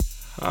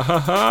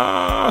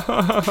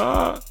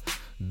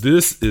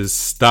This is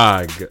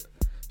Stag,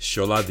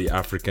 Shola the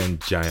African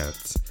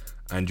Giant,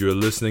 and you're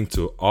listening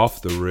to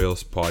Off the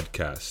Rails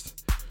podcast.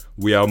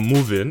 We are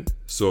moving,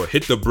 so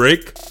hit the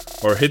brake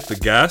or hit the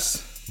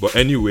gas, but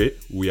anyway,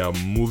 we are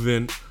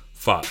moving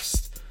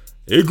fast.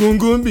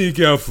 Egungun, be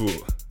careful.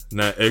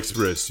 Na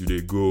express, you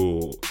dey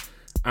go.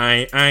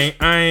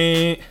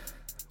 Aye.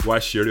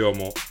 What share your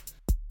more?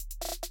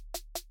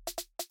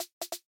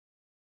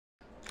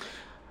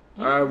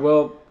 Alright,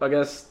 well, I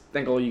guess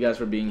thank all you guys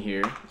for being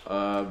here.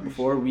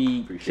 Before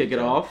we kick it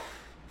off,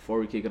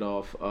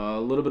 a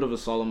little bit of a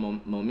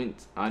solemn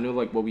moment. I know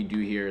like what we do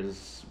here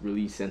is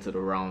really centered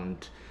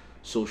around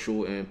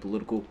social and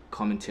political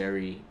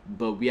commentary,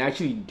 but we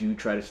actually do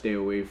try to stay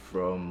away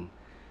from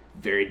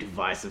very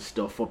divisive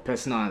stuff for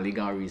personal and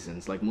legal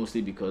reasons, like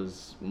mostly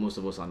because most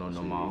of us are not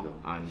normal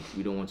and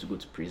we don't want to go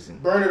to prison.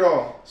 Burn it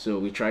all. So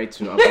we try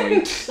to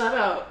avoid Shut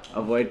up.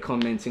 avoid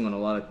commenting on a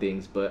lot of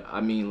things, but I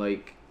mean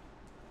like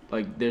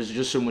there's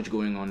just so much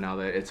going on now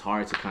that it's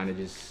hard to kind of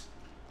just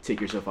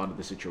take yourself out of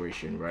the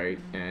situation, right?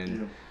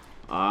 And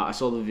I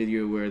saw the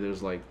video where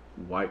there's like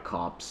white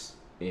cops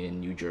in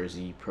New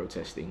Jersey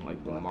protesting,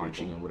 like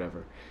marching and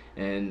whatever,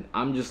 and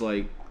I'm just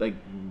like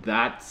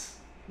that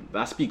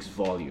speaks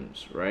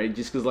volumes, right?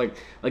 Just because like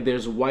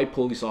there's white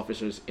police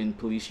officers in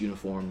police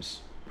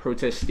uniforms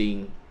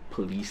protesting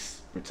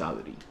police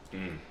brutality.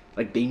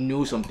 Like they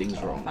know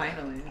something's wrong.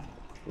 Finally.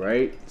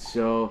 Right?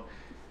 So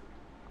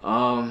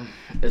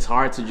it's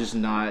hard to just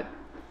not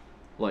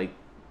like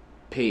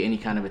pay any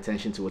kind of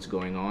attention to what's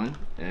going on,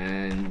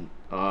 and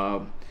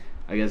I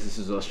guess this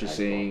is us just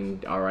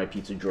saying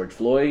RIP to George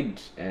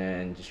Floyd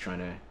and just trying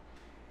to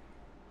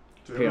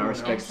pay our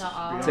respects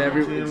to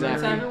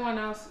everyone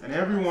else. And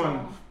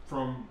everyone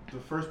from the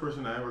first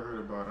person I ever heard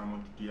about,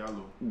 Amadou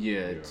Diallo.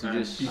 Yeah, to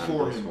just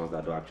before him.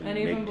 And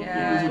even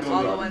before.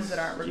 All the ones that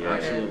aren't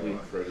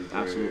recorded.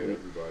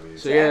 Absolutely.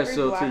 So every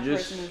so black to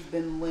just person has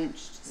been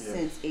lynched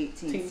since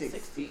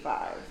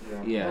 1865.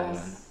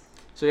 yeah.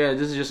 So yeah,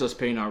 this is just us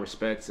paying our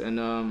respects, and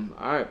all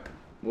right,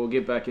 we'll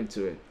get back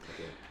into it.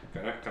 Okay.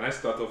 Can I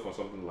start off on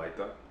something like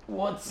that?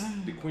 What?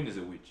 The queen is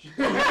a witch.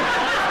 No.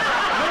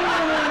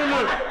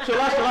 Shall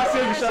I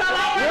say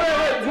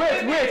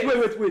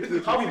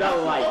wait. How be that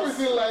light? I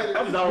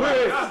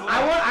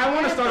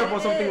want to start up on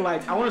something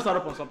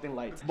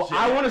light. But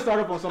I want to start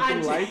up on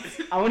something light.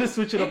 I want to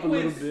switch it up a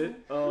little bit.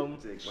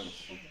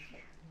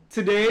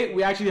 Today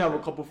we actually have a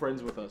couple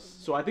friends with us,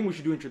 so I think we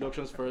should do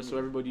introductions first, so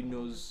everybody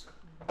knows.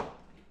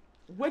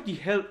 What the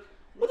hell?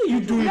 What are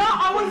you doing? No,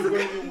 I was.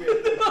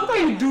 What are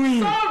you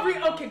doing? Sorry.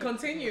 Okay,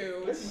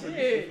 continue.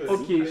 Shit.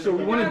 Okay, so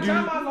we want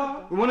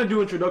to do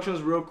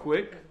introductions real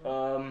quick.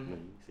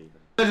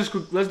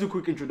 Let's do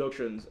quick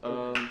introductions.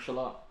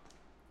 Shala.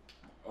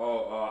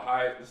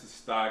 Hi, this is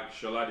Stag,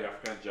 Shola the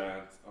African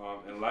Giant.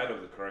 In light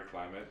of the current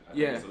climate, I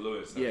think it's a little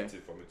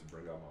insensitive for me to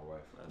bring out my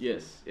wife.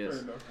 Yes.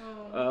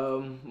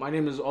 My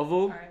name is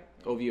Ovo.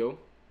 Ovio.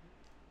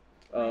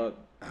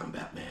 I'm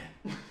Batman.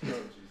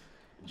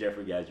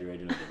 Jeffrey, guys, you ready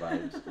to know the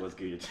vibes? What's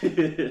good?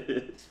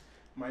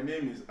 My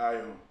name is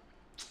Ayo,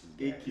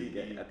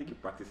 a.k.a. I think he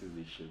practices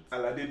this shit.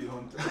 Alade the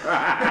Hunter.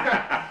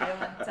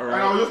 All And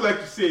I would just like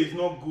to say it's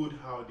not good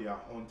how they are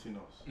haunting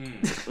us.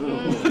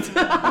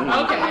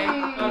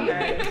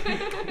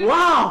 Okay.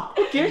 Wow.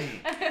 Okay.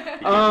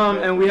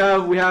 And we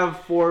have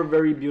four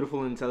very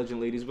beautiful and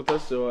intelligent ladies with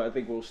us, so I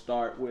think we'll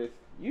start with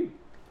you.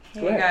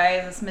 Hey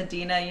guys, it's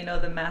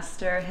Madiina, the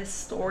master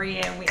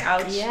historian. We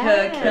out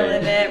here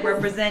killing it.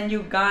 Represent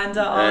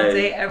Uganda all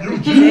day, every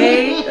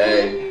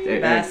day.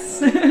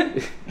 Best.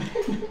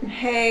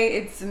 Hey,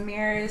 it's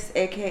Zamiris,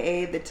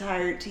 aka the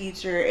tired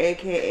teacher,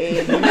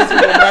 aka the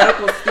miserable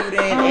medical student,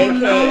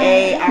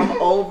 aka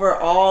I'm over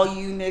all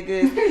you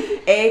niggas,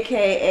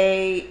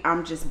 aka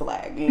I'm just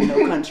black. Ain't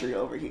no country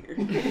over here.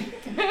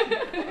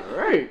 All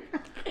right,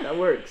 that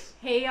works.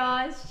 Hey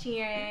y'all, it's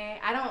Chinyere.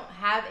 I don't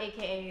have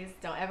AKAs.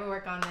 Don't ever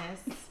work on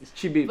this. It's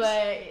Chibibs.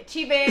 But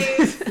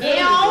Chibibs,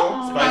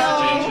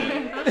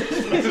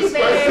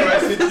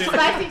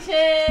 spicy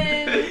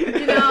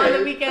chin. On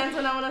the weekends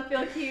when I want to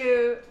feel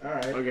cute. All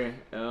right. Okay.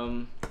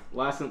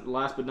 Last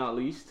but not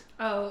least.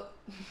 Oh.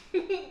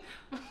 I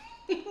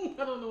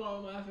don't know why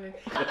I'm laughing.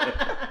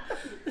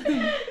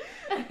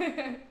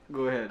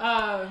 Go ahead.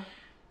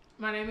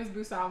 My name is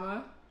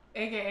Busomma,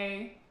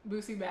 aka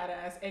Boosie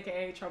Badass,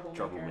 aka Troublemaker.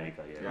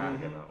 Troublemaker, yeah.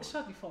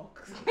 Shut the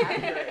fuck.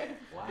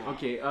 Wow.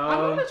 Okay.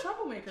 I'm not a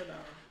troublemaker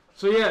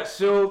though.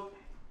 So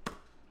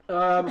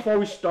before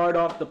we start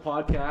off the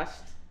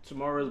podcast,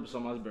 tomorrow is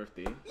Busomma's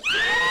birthday.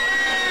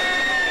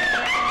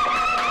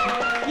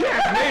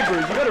 Yeah,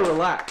 neighbors, you gotta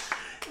relax.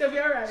 They'll be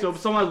alright. So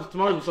tomorrow's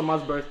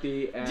Busomma's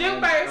birthday, and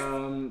June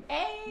 1st.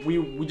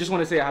 We just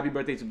want to say a happy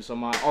birthday to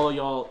Busomma. All of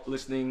y'all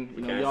listening,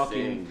 y'all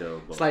can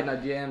slide in our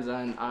DMs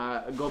and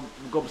go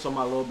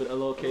Busomma a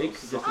little cake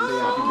just to say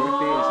happy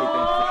birthday and say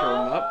thank you for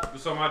showing up.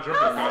 Busomma, drop your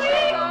cash.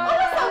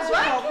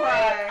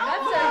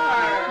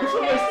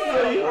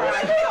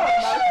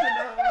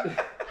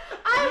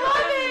 I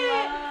love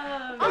it.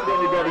 And then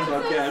you got his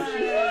cash.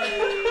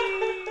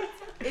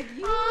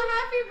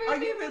 Happy Are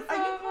you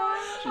crying?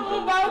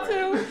 I'm about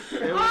to.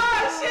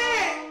 Oh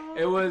shit!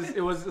 It was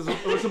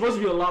supposed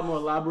to be a lot more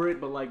elaborate,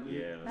 but like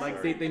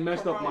sorry. they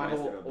messed up my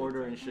whole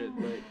order and shit.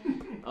 But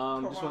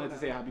just wanted to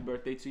say happy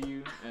birthday to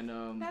you, and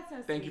That's so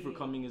thank you for sweet.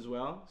 coming as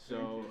well.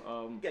 So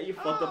Yeah, you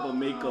fucked up on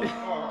makeup.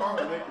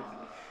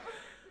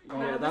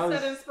 yeah, This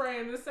setting spray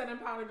and this setting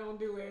powder gonna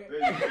do it.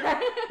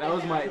 that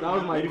was my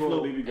Let it goal.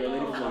 flow, baby girl.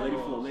 Let it flow. Let it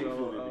flow. Let it So,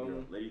 flow, baby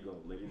girl. Let it go.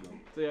 Let it go.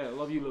 So yeah,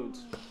 love you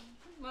loads.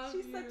 Love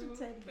She's you. such a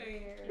teddy.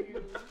 Thank you.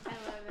 I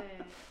love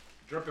it.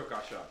 Drop your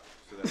cash out.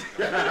 So that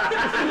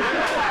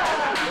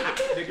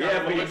It's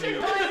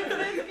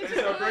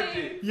your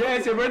birthday. Yeah,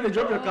 it's your birthday.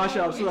 Drop your cash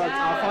out so that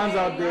our fans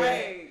out there,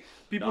 Right.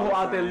 people who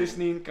are out there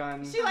listening,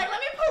 can. She like, let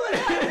me pull it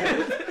up.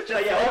 She's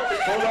like, yeah,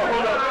 hold on.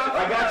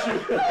 I got you.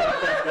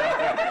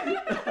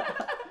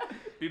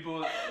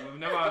 people, we've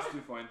never asked you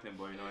for anything,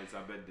 but it's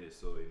our birthday,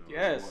 so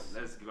Yes.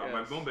 let's give her.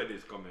 Yes. My own birthday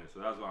is coming, so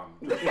that's why I'm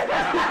doing it.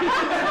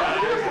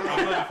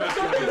 I'm not the first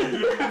one to do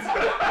this.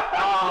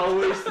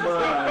 Waste man.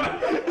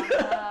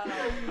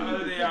 All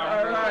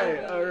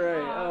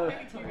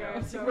Alright. Thank you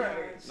guys so much. Nah,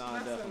 That's so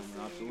definitely,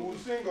 sweet. absolutely. We'll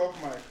sing off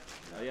mic.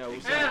 Yeah, we'll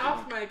And sing.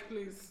 off mic,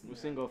 please. We'll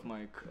sing off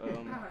mic.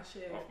 Ah,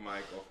 shit. Off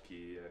mic, off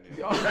key, and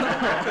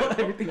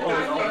Everything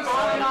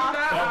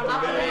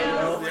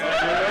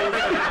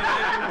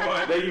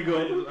There you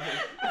go.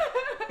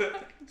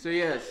 So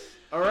yes.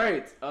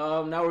 Alright.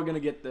 Now we're gonna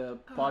get the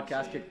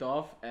podcast shit. kicked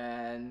off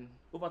and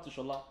over to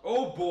Shola.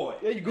 Oh boy!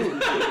 There you go. Boy,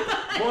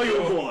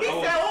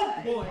 oh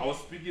boy. I was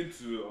speaking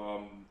to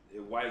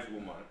a wise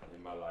woman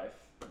in my life.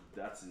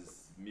 That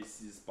is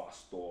Mrs.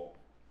 Pastor,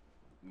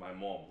 my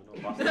mom. I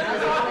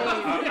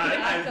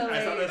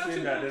started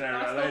saying that, then I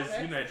realized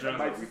Nigerians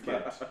are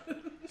wicked.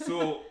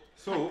 So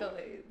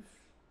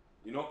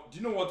do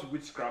you know what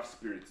witchcraft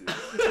spirit is?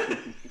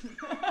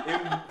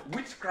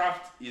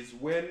 Witchcraft is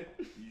when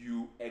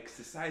you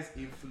exercise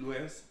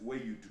influence where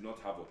you do not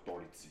have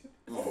authority.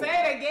 Say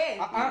it again.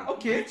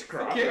 Okay.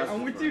 Witchcraft Okay,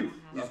 I'm with you.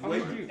 is I'm when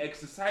with you you.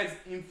 exercise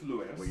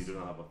influence Where you do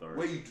not have authority.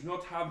 where you do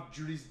not have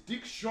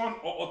jurisdiction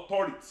or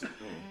authority.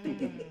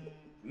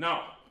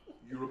 Now,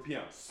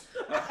 Europeans.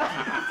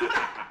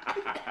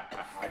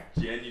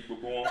 Jenny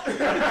Bobon.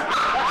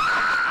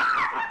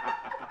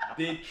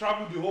 They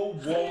traveled the whole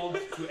world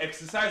to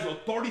exercise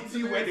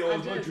authority where there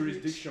was no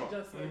jurisdiction.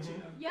 Just let you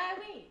know. Yeah,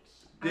 wait.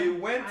 They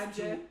went I to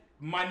just-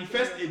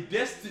 manifest a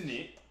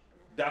destiny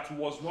that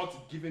was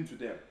not given to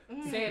them.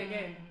 Say it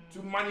again.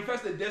 To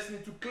manifest a destiny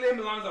to claim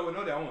lands that were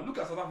not their own. Look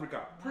at South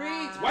Africa.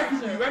 Preach. Why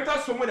people you enter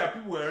somewhere that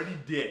people were already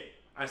there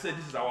and said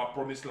this is our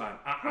promised land?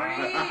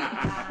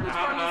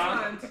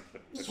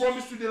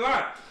 Promise to the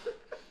land.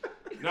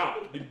 Now,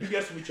 the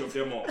biggest witch of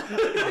them all.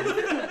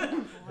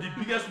 The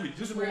biggest witch.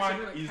 This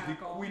woman is the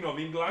Queen of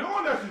England. No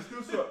wonder she's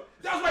still so.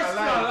 That's why she's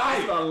still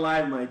alive. Still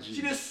alive, my G.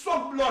 She just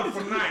suck blood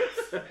for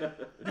nights. The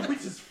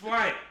witch is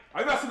flying.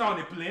 Have you ever seen her on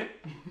a plane?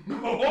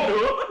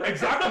 Oh,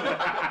 exactly.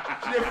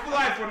 She dey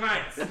fly for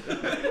nights. She's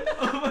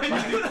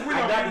the Queen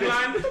of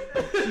England.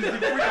 She's the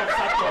Queen of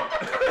Saturn.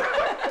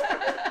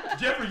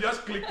 Jeffrey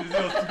just clicked his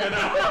heels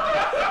together.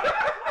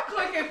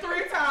 Click it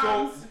 3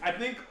 times. So I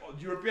think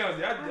Europeans,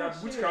 their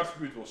witchcraft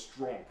spirit was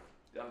strong.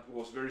 It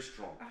was very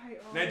strong.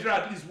 Nigeria,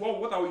 at least,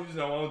 what are we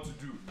using our own to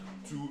do?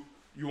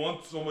 You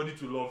want somebody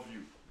to love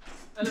you.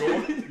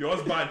 Your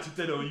husband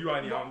cheated on you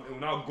and he will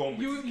now gone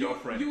with his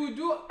girlfriend. You would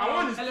do I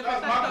want to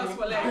elephant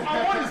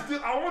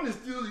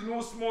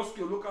still, small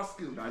scale, local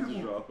scale.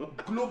 Unusual.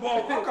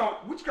 Global. How come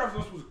witchcraft is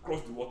not supposed to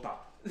cross the water?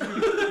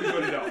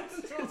 Figured it out.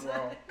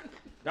 Wow.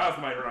 That's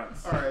my rant.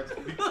 Alright.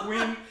 The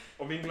Queen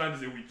of England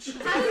is a witch.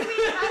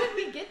 How did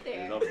we get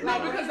there? No,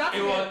 because that's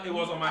It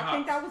was on my I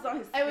think heart. that was on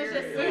his It was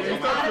just spirit. you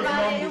just thought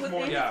about it. It was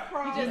in his Yeah.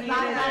 crawl. You just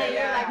thought about it.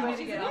 You're like, You what need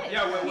to you get did?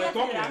 Yeah, we're Yes,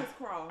 talking. yeah, his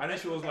crawl. And then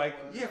she was like,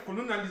 yeah,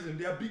 colonialism,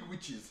 they are big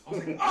witches. I was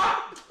like,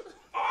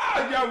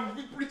 they are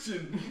big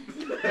preaching.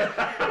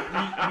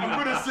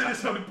 I'm going to say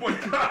this on the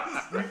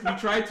podcast. We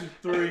tried to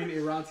throw in a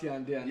rant here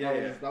and there. And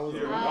that was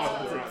Yeah.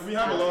 Wow. We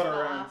have a lot of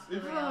Wow. rants. We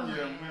have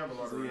a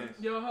lot of rants.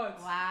 your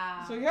hurts.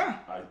 Wow. So yeah,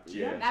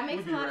 That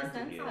makes a We'll be lot of ranting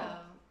sense here. though.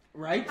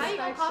 right? How you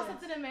gonna call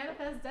something to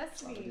manifest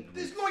destiny?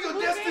 It's not your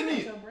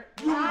destiny.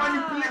 You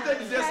Wow.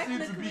 manipulated the destiny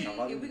to be.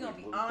 Technically, if we're gonna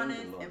be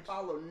honest and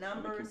follow Let me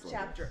Numbers keep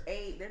chapter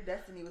 8, their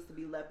destiny was to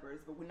be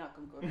lepers, but we're not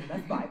gonna go there.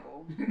 That's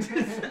Bible.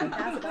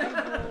 That's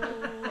Bible.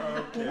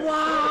 Okay.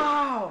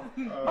 Wow.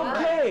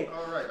 Okay.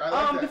 Alright. I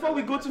like that. Before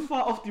we go too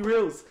far off the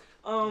rails,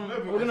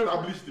 Let me we're gonna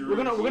establish the we're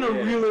gonna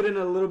rules. reel it in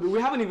a little bit. We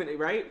haven't even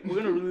right. We're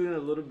gonna reel it in a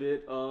little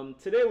bit.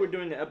 Today we're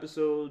doing the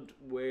episode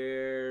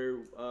where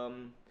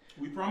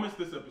We promised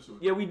this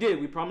episode. yeah, we did.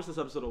 We promised this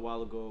episode a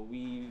while ago.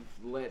 We've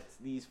let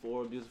these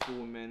 4 beautiful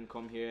women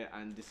come here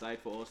and decide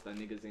for us that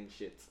niggas ain't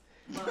shit.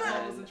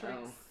 Hoes and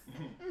tricks.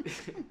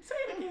 Say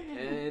it again.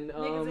 And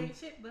Niggas ain't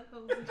shit, but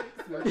hoes and tricks.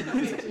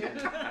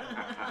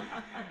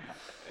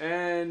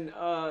 and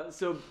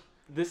so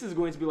this is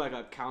going to be like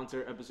a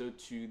counter episode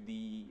to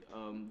the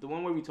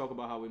one where we talk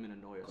about how women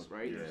annoy us,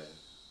 right? Yeah.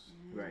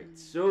 Right.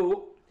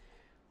 So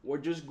we're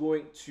just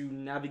going to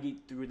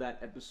navigate through that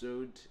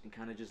episode and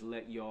kind of just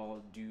let y'all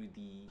do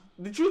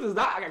the truth is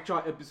that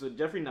actual episode.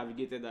 Jeffrey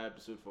navigated that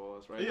episode for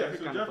us, right? Yeah,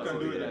 so kind of Jeff can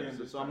do it facilitated that again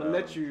episode. this So time. I'm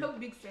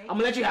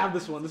gonna let you have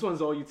this one. This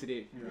one's all you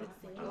today.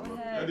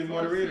 You're the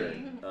moderator.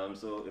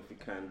 So if you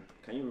can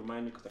you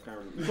remind me because I can't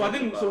remember. So I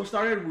think so. We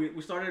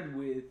started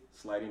with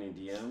sliding in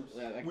DMs.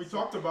 yeah, like We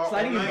talked about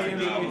sliding in online DMs,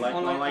 dating.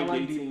 online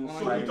dating.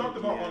 So we talked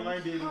about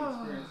online dating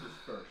experiences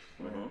first.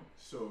 Mhm.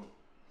 So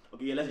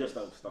Okay, yeah, let's just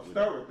start with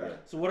that. Yeah.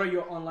 So what are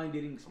your online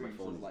dating phone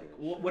experiences is like?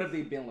 there. What have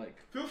they been like?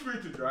 feel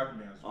free to drag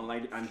me as well.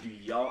 Online, and do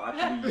y'all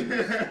actually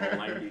use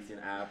online dating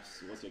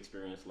apps? What's your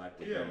experience like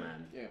with them,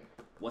 and Yeah.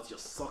 what's your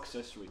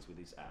success rate with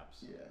these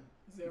apps? Yeah.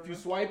 Zero. If you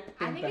swipe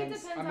 10 I think it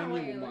times, depends how on many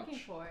what you're will looking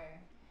match? for.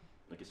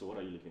 Okay, so what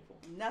are you looking for?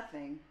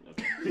 Nothing.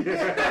 Okay.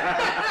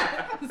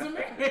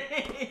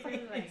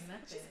 Something like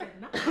nothing.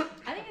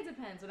 I think it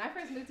depends. When I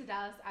first moved to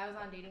Dallas, I was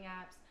on dating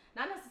apps,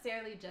 not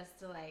necessarily just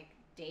to like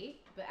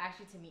date, but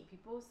actually to meet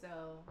people.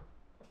 So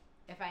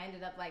if I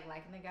ended up like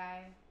liking the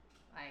guy,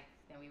 like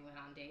then we went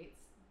on dates.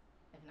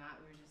 If not,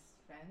 we were just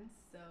friends.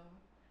 So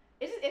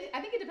I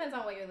think it depends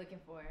on what you're looking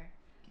for.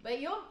 But I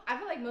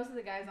feel like most of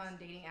the guys on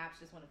dating apps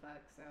just want to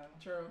fuck. So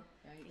True.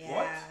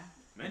 yeah.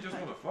 Men just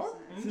want to fuck?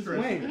 Since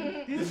when?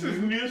 This is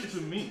news to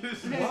me.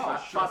 Wow,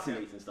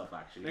 fascinating stuff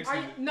actually. Next Are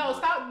thing- you, no,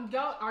 stop.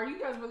 Y'all, are you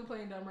guys really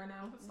playing dumb right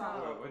now?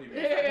 Stop. What do you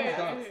mean? Yeah,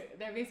 Stop.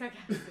 they're being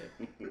sarcastic.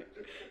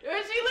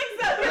 When she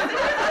looks up, she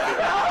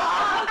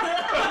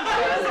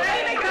was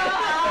ready to go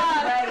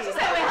off. She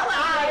said, wait, hold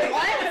on.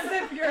 What?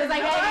 It's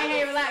like,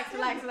 hey, relax.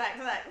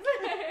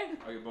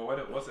 Okay,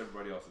 but what's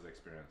everybody else's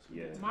experience?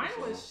 Yeah. Mine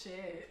was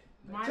shit.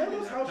 Mine Tell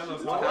was us how Tell she us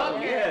was. what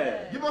happened.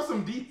 Yeah. Give us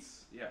some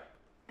deets. Yeah,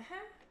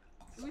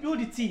 Spill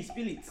the tea,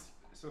 spill it.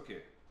 it's okay.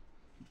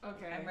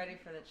 okay. I'm ready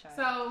for the chat.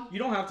 So You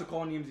don't have to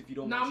call names if you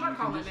don't no, want I'm to. not You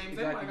can calling just- names.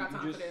 Anybody got exactly,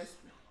 time you for just- this?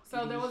 So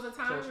you there was a just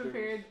tell time stories.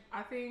 period,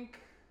 I think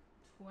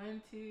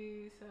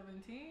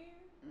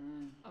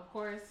 2017. Of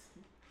course,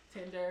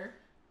 Tinder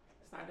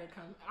started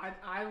coming.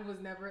 I was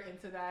never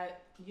into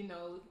that,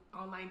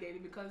 online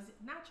dating because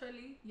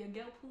naturally your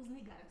girl pulls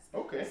niggas.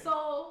 Okay.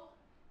 So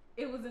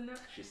it was enough.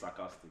 She's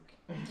sarcastic.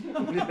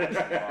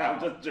 I'm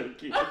just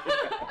joking.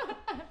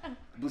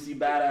 Bussy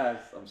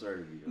badass. I'm sorry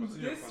to be.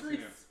 Continue.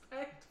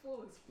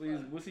 Disrespectful as fuck.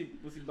 Please,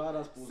 Bussy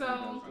badass pulls So-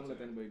 niggas. Don't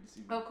let anybody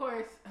deceive you. Of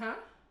course, huh?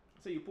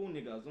 So you pull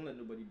niggas. Don't let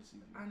nobody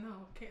deceive you. I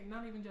know,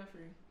 not even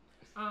Jeffrey.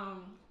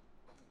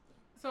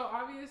 So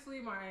obviously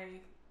my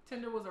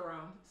Tinder was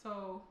around.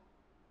 So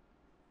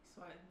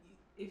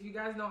if you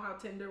guys know how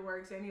Tinder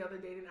works, any other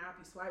dating app,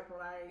 you swipe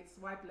right,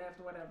 swipe left,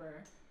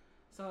 whatever.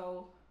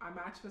 So I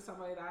matched with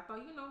somebody that I thought,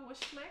 was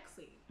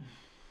schmexy.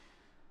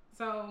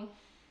 So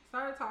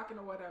started talking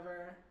or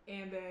whatever,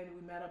 and then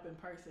we met up in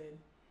person.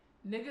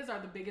 Niggas are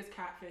the biggest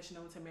catfish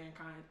known to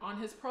mankind. On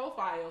his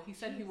profile, he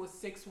said he was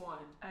 6'1".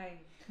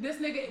 This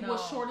nigga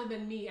was shorter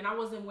than me, and I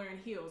wasn't wearing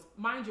heels.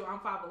 Mind you, I'm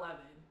 5'11".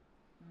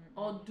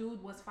 Old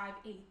dude was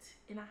 5'8"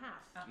 and a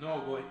half.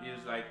 No, but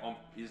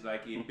he's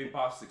like a paper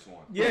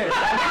 6'1". Yeah.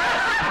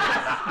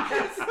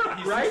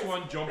 He's Right?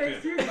 6'1" jumping.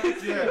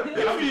 Yeah.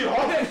 If he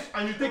hops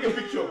and you take a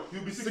picture,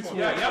 he'll be 6'1".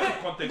 Yeah, you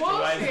have to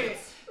contextualize Bullshit. it.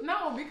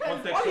 No, because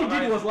Context. All he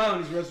did was lie on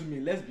his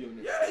resume. Let's be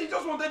honest. Yeah, he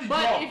just wanted the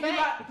but job. if you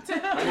got And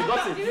he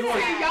got it. see,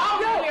 y'all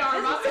really are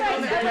about to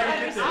go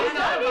there. I'm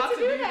not about to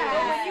do But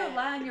that. when you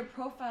lie on your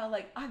profile,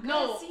 like, I gotta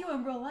No. see you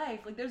in real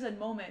life. Like, there's a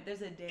moment,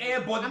 there's a day. Yeah,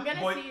 but I'm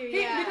gonna see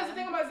you. Because the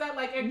thing about it is that,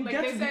 like We'll like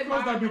get they to said,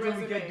 cross that on the bridge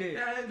when we get resume,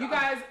 there. you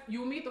guys,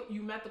 you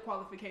met the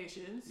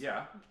qualifications.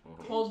 Yeah.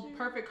 Hold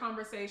perfect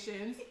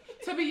conversations.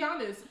 To be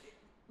honest,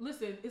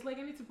 listen, it's like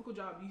any typical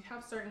job. You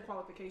have certain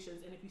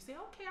qualifications, and if you say,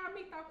 okay, I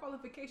meet that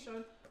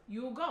qualification,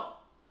 you'll go.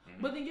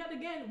 But then yet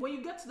again, when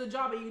you get to the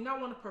job and you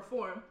not want to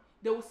perform,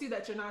 they will see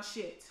that you're not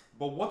shit.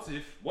 But what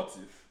if you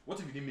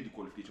didn't meet the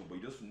qualification, but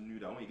you just knew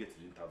that when you get to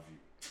the interview,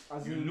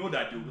 As you in, know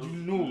that they will just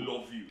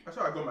love you. That's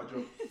how I got my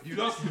job. You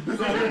just To be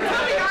honest,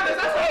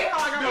 that's how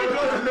I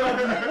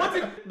got what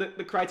if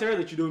the criteria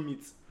that you don't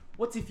meet?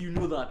 What if you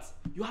know that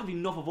you have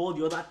enough of all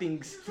the other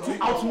things to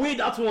outweigh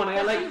that one? And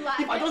you're like,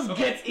 if I just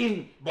get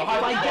in, But If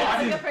how you did know how that's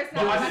a did- good personality,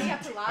 but why do you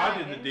have to lie? how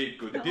did the date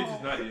go? The date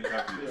is not the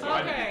interview. So how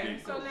did the Okay,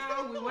 date so go?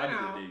 now we How went did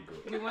the out. date go?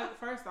 We went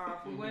first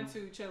off. We went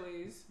to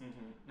Chili's,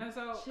 and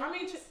so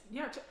Chili's?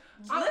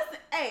 Listen,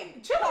 hey,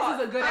 Chili's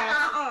is a good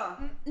ass.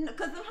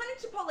 Because the honey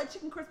chipotle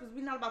chicken crispers,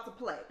 we're not about to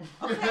play.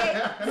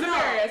 Okay?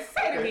 Zamiris,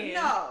 say it again.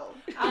 No.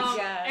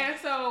 And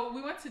so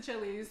we went to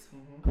Chili's,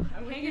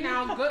 hanging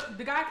out. Good.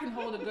 The guy can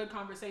hold a good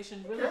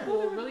conversation. Really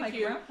cool, really Like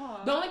cute.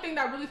 grandpa. The only thing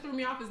that really threw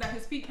me off is that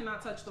his feet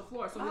cannot touch the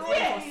floor, so his Oh,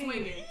 legs yeah. are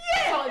swinging.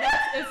 So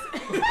that's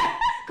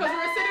because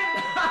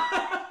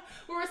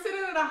we were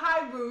sitting in a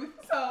high booth,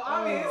 so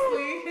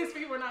obviously his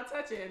feet were not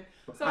touching.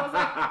 So I was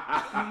like,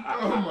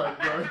 Oh my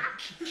god.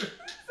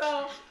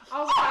 so I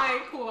was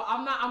like, cool.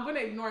 I'm gonna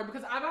ignore it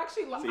because I've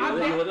actually So I've you were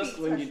dated- just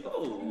swinging.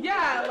 Oh.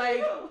 yeah,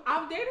 like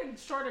I've dated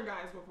shorter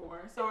guys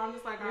before, so I'm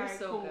just like, You're alright,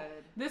 so cool. good.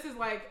 This is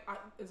like,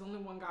 there's only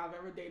one guy I've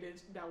ever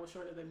dated that was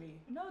shorter than me.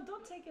 No,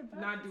 don't take it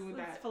back. Not doing It's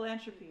that.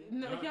 philanthropy.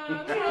 No,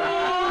 yeah,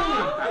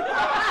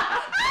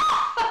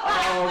 Oh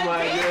Oh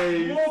my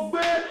days.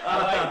 I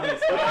like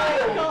this.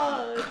 Right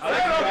off.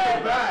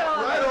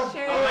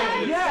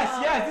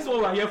 Yes, this is what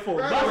we're here for.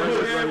 Right That's on.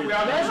 good. Yeah, we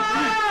have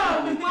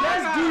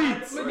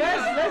Let's do it.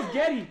 Let's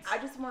get it. I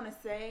just want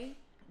to say,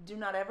 do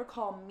not ever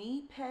call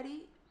me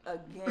petty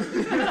again.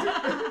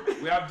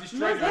 We have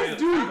destroyed Let's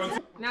do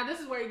it. Now this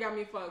is where you got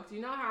me fucked.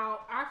 You know how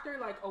after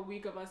like a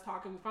week of us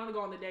talking, we finally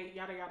go on the date,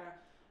 yada yada.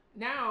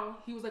 Now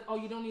he was like, "Oh,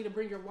 you don't need to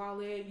bring your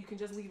wallet. You can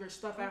just leave your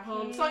stuff at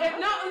home." So if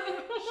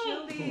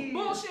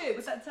bullshit.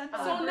 With that $10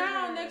 So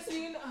now next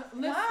thing,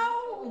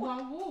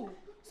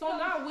 So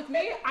now with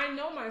me, I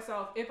know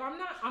myself. If I'm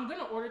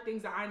gonna order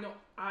things that I know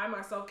I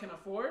myself can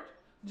afford,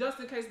 just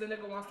in case the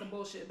nigga wants to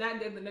bullshit.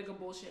 That day the nigga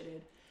bullshitted.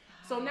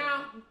 So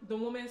now the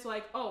woman's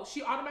like, oh,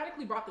 she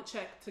automatically brought the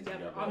check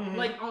together,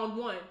 like on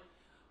one.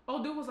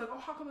 Oh, dude was like, oh,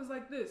 how come it's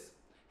like this?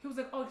 He was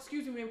like, oh,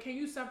 excuse me, ma'am, can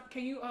you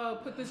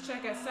put this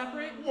check as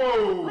separate?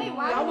 Whoa. Wait,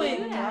 why would you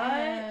do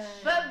that?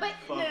 But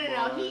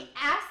no. He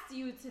asked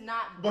you to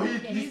not. But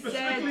he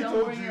specifically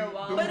told you don't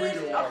But bring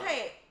it's your wallet.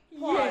 okay.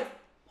 I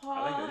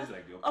Pause. like that. It's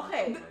like the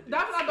Okay.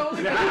 That's not the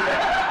only thing.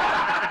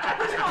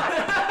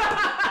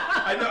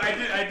 I know. I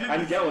did.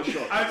 And get was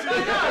short. I did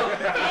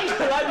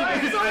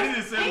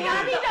the same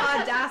gotta be way. the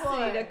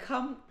Audacity to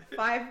come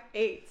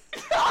 5'8".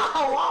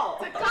 Oh wow.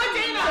 Come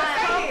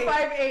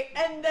 5'8",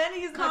 and then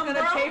he's not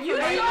gonna pay for You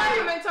it. your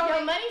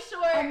money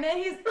short. And then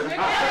he's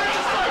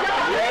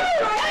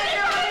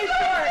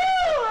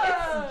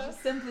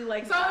It's simply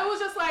like So it was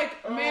just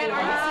like, man,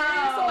 are you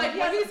serious? So like,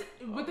 what he's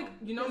with the,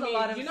 you know There's a me,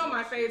 lot of you know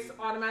my face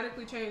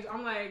automatically changed.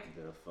 I'm like,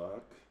 The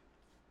fuck?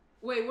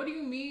 wait, what do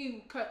you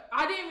mean?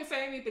 I didn't even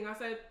say anything. I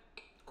said,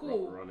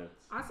 cool. Run it.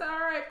 I said, all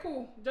right,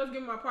 cool. Just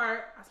give me my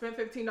part. I spent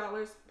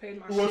 $15, paid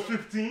my It was shit.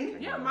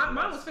 15? Yeah, mine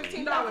was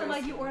 $15.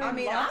 like you ordered I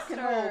mean, I can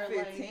hold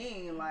lobster,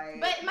 15. Like,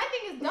 But my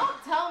thing is,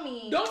 don't tell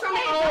me. Don't tell me,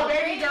 hey, oh, don't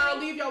baby really- girl,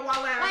 leave your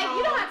wallet at Like, home.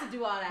 you don't have to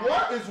do all that.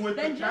 What is with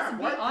Then the just cap?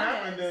 be White cap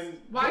honest. and then...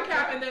 White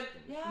cap and then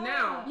Yeah.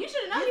 now. You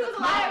should have known He's he was a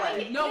a liar. coward.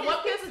 When he, No, when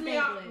what his pissed was me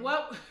off?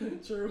 dangling.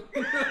 True.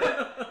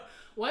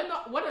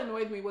 What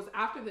annoyed me was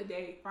after the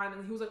date,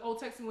 finally, he was like, oh,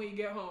 text me when you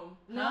get home.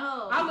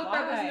 No. I looked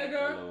at this Why?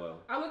 nigga. LOL.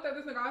 I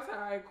said, all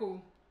right, cool.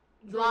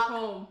 Drove Block.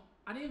 home.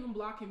 I didn't even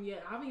block him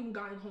yet. I haven't even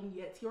gotten home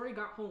yet. He already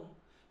got home.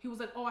 He was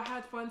like, oh, I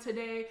had fun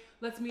today.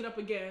 Let's meet up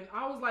again.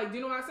 I was like, do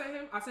you know what I sent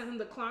him? I sent him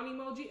the clown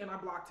emoji and I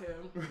blocked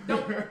him.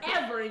 Don't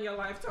ever in your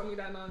life tell me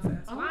that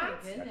nonsense. Oh my What?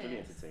 Actually goodness.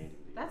 entertaining.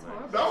 That's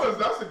horrible.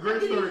 That's a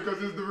great story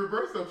because it's the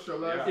reverse of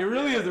Shola. It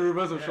really is the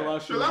reverse of Shola.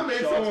 Shola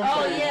made someone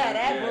oh say, yeah,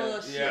 that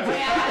bullshit. Yeah. Oh,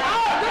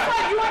 this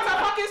like you went to a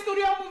fucking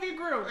studio movie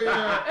grill.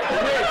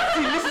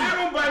 See, listen, you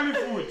don't buy me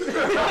food.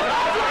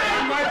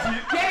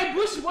 Yeah,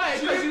 Bush what?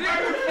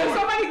 If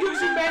somebody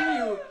gives you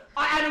menu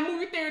at a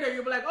movie theater,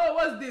 you'll be like, oh,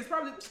 what's this?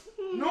 Probably.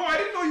 No, I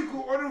didn't know you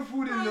could order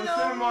food in the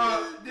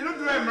cinema. They don't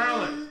do that in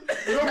Maryland.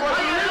 No, but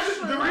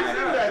the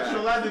reason that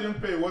Shola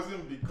didn't pay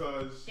wasn't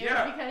because It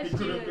was because he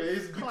couldn't she pay.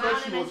 It's was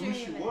because she clowning was who at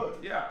she you. was.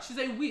 Yeah. She's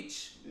a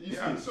witch. You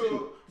Yeah, see,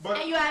 so, but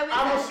And you had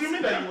I'm witness.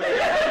 assuming that you were. I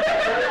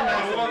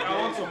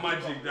want some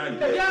magic that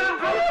day. Yeah,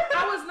 I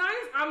was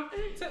nice.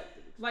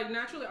 Like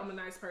naturally, I'm a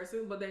nice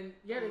person, but then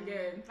yet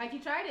again, Like, you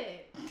tried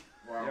it.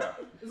 Yeah.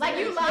 Like,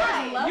 you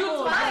lied. you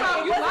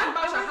lied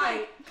about your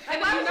height,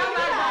 and why then you would not you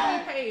do lied about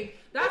that? me paying.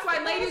 That's why,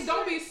 ladies,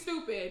 don't be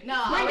stupid.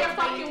 No, bring your always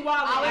fucking bring-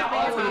 wallet always at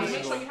bring all your times. wallet.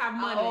 Make sure you have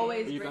money.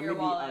 Always You bring can your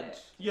maybe wallet. add.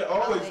 Yeah,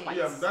 always. Always.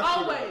 Yeah, that's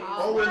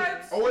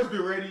Always. always be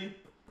ready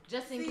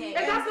Just in See, case.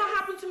 And that's not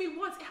happened to me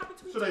once. It happened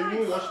to me so that you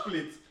won't twice. wash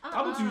plates.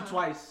 Happened to you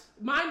twice.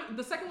 Mine,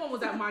 the second one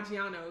was at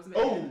Maggiano's. Man.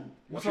 Oh,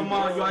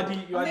 Busomma, you are the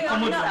Okay,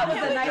 common no, That man.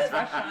 was a nice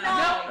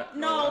restaurant.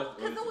 No.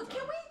 Can we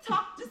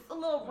talk just a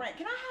little rant?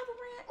 Can I have a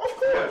rant? of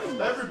course,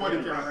 everybody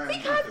can rant.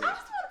 Because I just want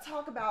to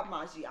talk about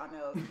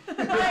Maggiano's.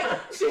 Like,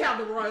 She had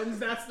the runs.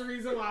 That's the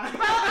reason why.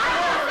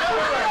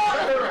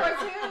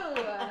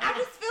 I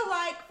just feel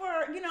like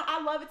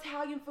I love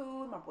Italian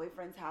food. My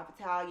boyfriend's half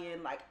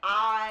Italian. Like,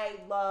 I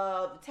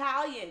love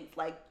Italians.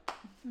 Like,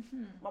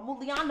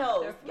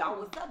 Mamulianos. Y'all,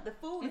 what's up? The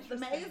food is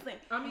amazing.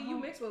 I mean, you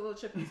mix with a little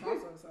chip and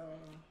salsa, so.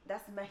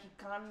 That's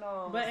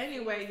Mexicano. But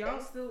anyway, y'all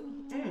still.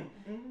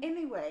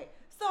 Anyway,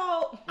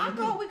 so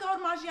we go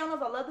to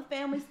Maggiano's. I love the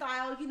family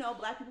style.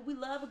 Black people, we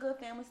love a good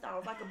family style.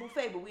 It's like a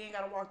buffet, but we ain't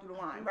got to walk through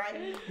the line,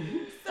 right?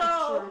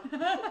 So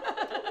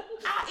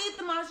I eat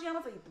the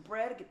Maggiano's. I eat the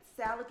bread, I get the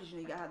salad, because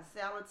you gotta have the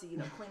salad to,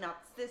 clean out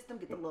the system,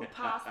 get the little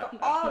pasta,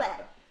 all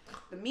that.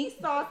 The meat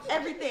sauce,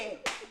 everything.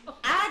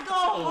 I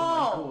go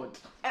home,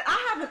 and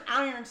I have an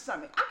iron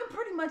stomach. I can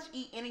pretty much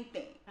eat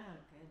anything. Oh,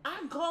 good.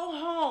 I go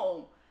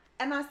home,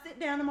 and I sit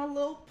down in my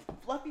little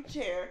fluffy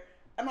chair,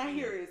 and I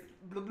hear is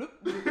bloop, bloop,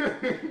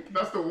 bloop.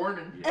 That's the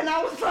warning. And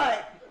I was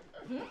like,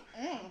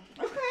 okay.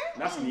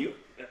 That's new.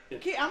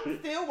 Okay, I'm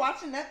still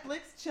watching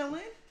Netflix,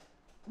 chilling.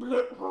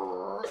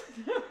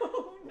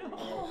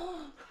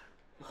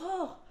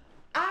 Oh,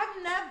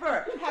 I've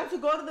never had to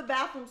go to the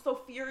bathroom so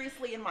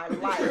furiously in my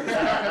life. Did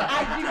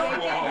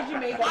you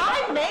make it?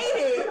 I made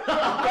it,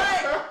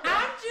 but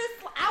I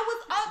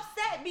was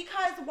upset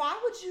because why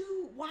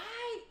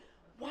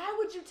why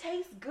would you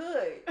taste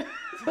good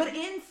but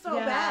end so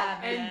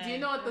bad? And do you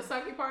know what the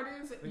sucky part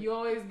is? You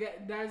always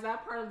get, there's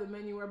that part of the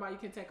menu whereby you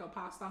can take a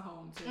pasta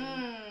home too.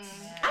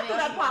 I threw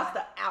that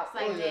pasta out.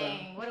 It's like,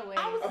 dang, what a waste.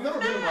 I've never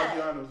been to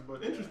Maggiano's,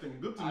 but interesting.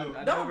 Good to know.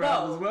 Don't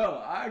go. as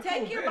well.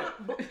 Take your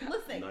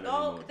listen. Not Go.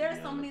 anymore, There's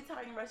to be so many honest.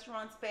 Italian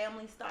restaurants,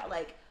 family style,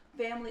 like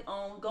family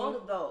owned. Go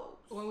to those.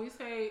 When we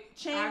say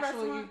Chain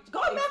actual, restaurants.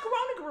 Go to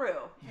Macaroni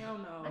Grill. hell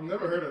no. I've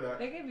never heard of that.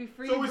 They give you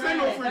free So we say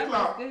no bread. free That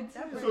clout. was good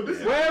too. So this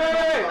is Wait.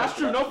 That's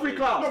true. No free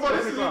clout. No, but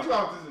this isn't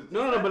clout, is it?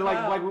 No, but like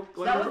That was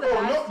the Oh, bad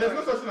no, there's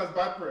no story. such thing as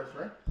bad press,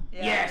 right?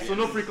 yeah. So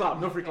no free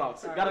clout. No free clout.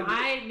 Sorry.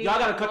 Y'all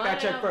gotta cut that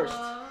check first.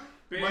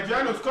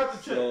 Maggiano's cut the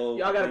check. So,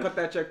 Y'all gotta cut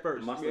that check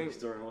first. Master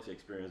historian, what's your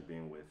experience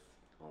being with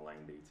online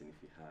dating, if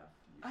you have?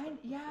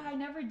 I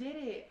never did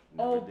it.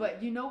 Never did.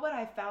 But you know what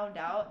I found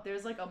out?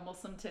 There's like a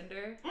Muslim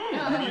Tinder.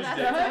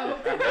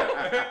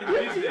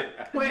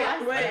 Wait.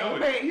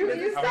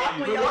 You stop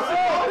when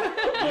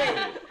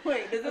y'all.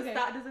 Wait. Does it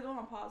stop? Does it go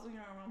on pause when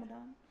you're on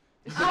Ramadan?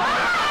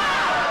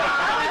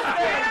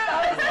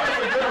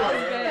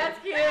 That's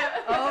cute.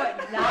 Oh,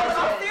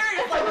 I'm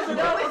serious. Like,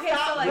 no, okay, okay,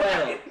 so like,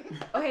 Well.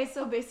 okay,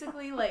 so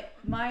basically, like,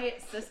 my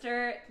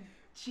sister,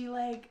 she was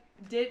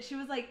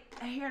like,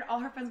 I heard all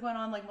her friends going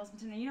on like Muslim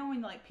Tinder. You know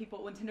when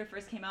Tinder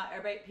first came out,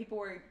 people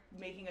were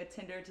making a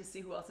Tinder to see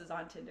who else is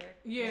on Tinder.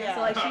 Yeah.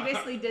 So like she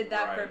basically did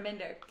that for Right.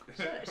 Minder.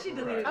 She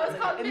deleted Oh, it's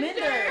called Minder.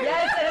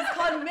 Yes, and it's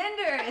called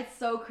Minder. It's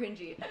so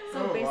cringy. So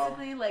Oh, wow.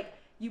 basically, like,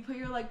 you put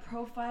your like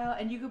profile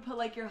and you could put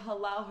like your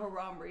halal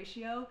haram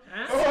ratio.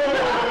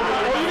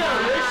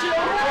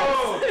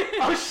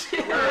 Oh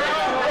shit.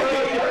 How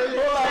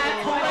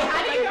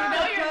do you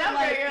know your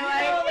number? You're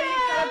like,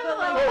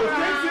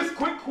 Oh, take this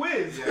quick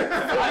quiz. See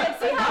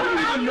how don't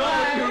even know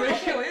what your Okay,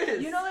 ratio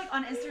is. You know, like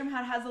on Instagram,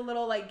 how it has a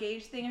little like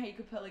gauge thing how you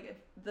could put like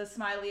the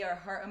smiley or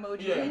heart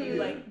emoji Yeah, and you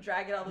yeah. like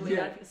drag it all the way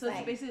Yeah. down. So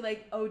it's basically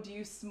like, oh, do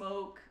you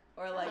smoke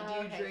or like do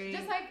you drink?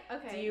 Just like,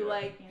 okay. Do you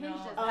like, you know,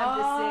 Hinge does have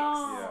the that.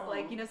 six? Yeah.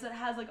 Like, you know, so it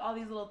has like all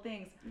these little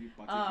things. It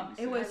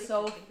It was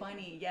so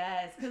funny,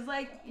 yes. Because,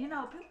 like, you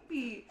know, people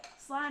be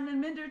sliding in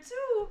Minder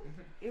too,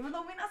 even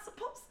though we're not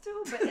supposed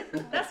to.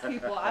 But that's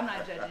people. I'm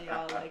not judging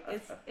y'all. Like,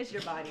 it's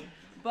your body.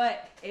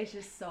 But it's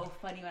just so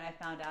funny when I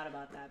found out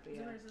about that. But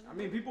yeah. I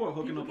mean, people are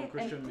hooking People up on get-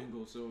 Christian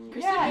Mingle, so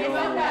Yeah, Yo,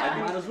 exactly.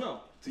 I might as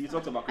well. So you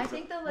talked about I Christian.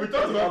 think that We like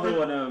talked The about other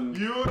one,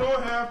 you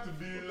don't have to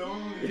be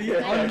lonely.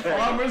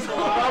 Farmers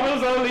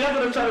only. That's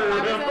what I'm trying to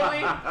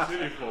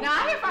remember. Nah,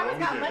 I hear farmers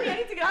got money. I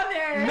need to get on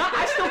there. No,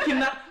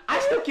 I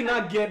still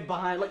cannot get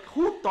behind. Like,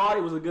 who thought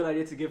it was a good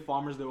idea to give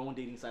farmers their own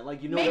dating site?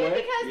 Like, you know Maybe what?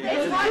 because Yeah.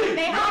 they want,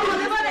 they have all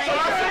this Shall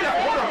I say that?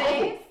 money.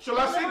 Hold on. Shall I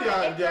say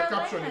their Their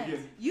caption lands.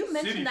 again? You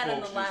mentioned City that in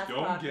folks the just last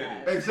don't podcast.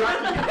 get it.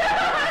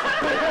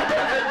 Exactly.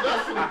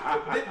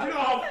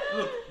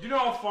 Do you know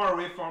how far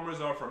away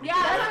farmers are from each Yeah,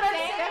 other? that's what I'm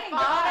saying. They're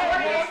far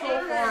They're away.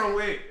 so far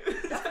away.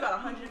 That's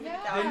about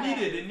 150,000.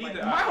 They need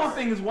it. My whole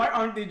thing is, why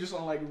aren't they just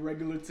on like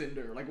regular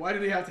Tinder? Like, why do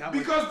they have to have?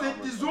 Because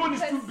the zone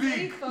is too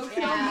big. folks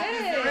Yeah. don't get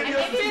it. And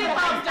maybe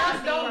people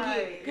just don't get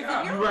it. Because Yeah,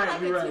 if you're you're right,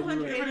 like you're a right,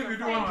 200 you're Even if acre you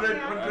do farm,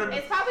 100.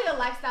 It's probably a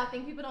lifestyle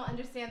thing. People don't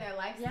understand their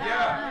lifestyle.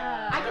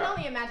 Yeah. I can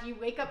only imagine you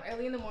wake up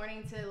early in the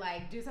morning to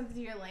like do something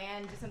to your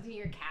land, do something to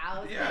your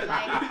cows. Yeah. And,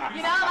 like,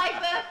 you know, like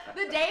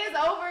the day is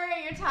over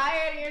and you're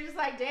tired and you're just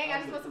like, dang, I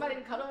just want somebody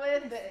to cuddle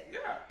with. But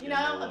you Yeah,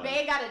 know, no one.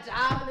 Bae got a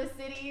job in the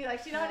city.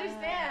 Like she don't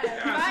understand.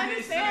 Yeah, I city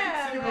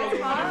understand. girls Like,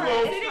 don't wanna hard.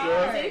 roll. City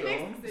Yeah.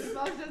 city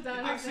folks just don't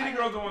City understand.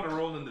 girls don't want to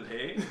roll in the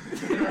hay.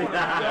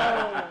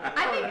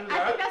 I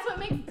think that's what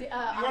makes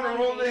You want to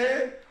roll in the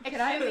hay?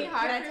 extremely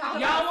hard can I for talk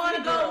people. about- y'all want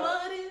to go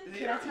muddy?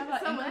 Can I talk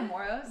about Some what?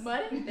 Incamoros?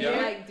 Mud? They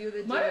Yeah. like do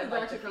the Mud do is in like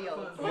the actually kinda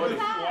fields. fun. What is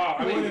that? Wow.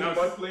 I Wait, mean, in the that's-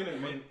 mud plane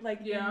and Like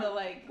Yeah. in the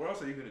like What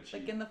else are you gonna cheat?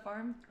 like in the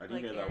farm. I didn't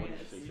like hear that. What did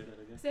areas. you say? Say that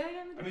again. Say that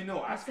again. I mean, no.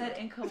 I Ask said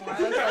me. Incamoros. Like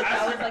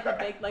that was like a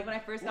big like when I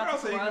first What got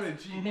else to are you gonna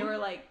Comoros, cheat? they were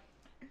like,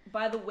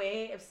 by the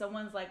way, if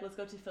someone's like, let's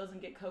go to Phil's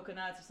and get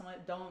coconuts or something,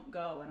 don't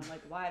go. And I'm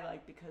like, why?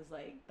 Like because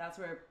like that's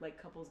where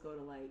like couples go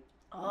to like.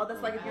 Oh,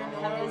 that's like if you're in the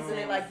heavens and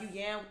they like you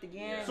yam with the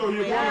yam. So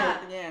you're yeah.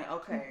 going Yeah,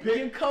 okay.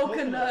 pick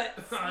Coconut.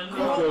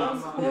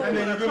 and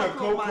then you're gonna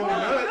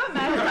coconut.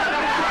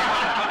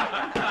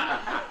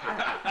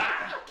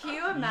 Can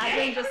you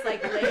imagine just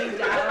like laying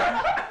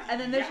down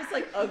and then there's just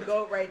like a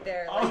goat right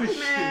there? Like, Oh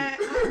shit!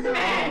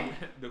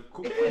 The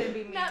cook. it couldn't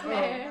be me. Not Oh, me.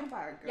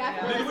 vampire girl. Yeah,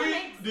 I feel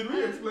like Did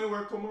we explain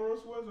where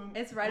Comoros was?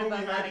 It's right when we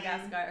above had you?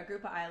 Madagascar, a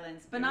group of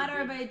islands. But Yeah, not we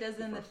did. everybody does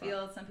it in the First time.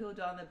 field. Some people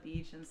do it on the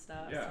beach and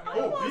stuff. Yeah. So, Oh, like,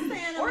 you want beach.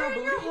 saying or a in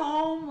your little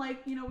home,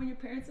 like, you know, when your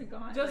parents are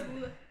gone. Just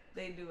like,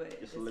 they do it.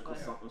 Just It's a little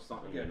fun.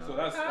 something. Okay, so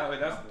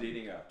that's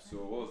dating app. So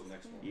what was the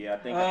next one? Yeah, I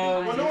think.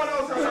 Well, no one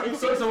else has It's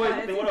So- so wait,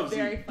 fun. they wanna It's see-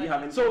 very do funny. you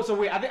have any- So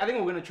wait, I think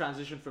we're gonna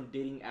transition from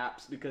dating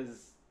apps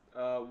because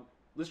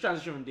let's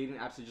transition from dating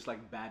apps to just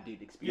like bad date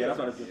Yeah, experiences. that's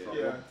what I did from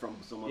Yeah. from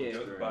some Yeah.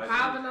 experience. I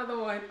have another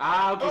one.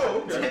 Ah, okay.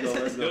 Oh, Let's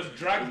go. Let's go. Just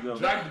drag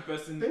Let's go. the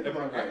person Think about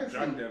it. I everywhere. can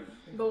Drag see. them.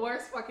 The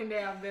worst fucking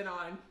day I've been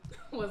on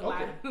was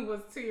Okay.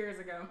 was 2 years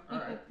ago. All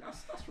right.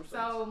 That's for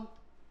So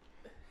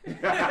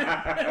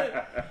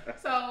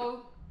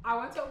so I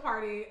went to a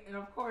party and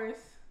of course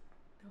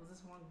there was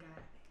this one guy.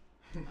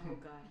 Oh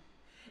God.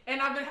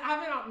 And I've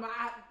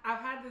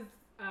had this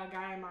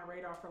guy in my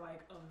radar for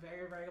like a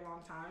very, very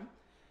long time.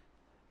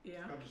 Yeah.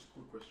 I have just a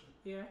quick question.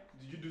 Yeah.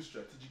 Did you do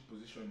strategic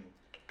positioning?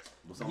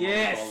 Busomma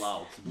Yes. all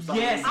out.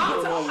 Yes.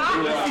 I'll No, then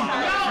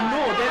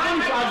let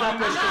me ask that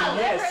question.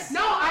 Yes.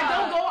 No, I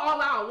don't go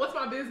all out. What's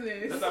my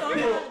business?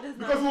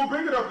 Because we'll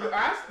bring it up, we'll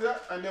ask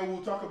that, and then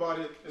we'll talk about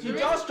it. She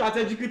just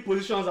strategically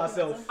positions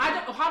herself.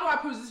 How do I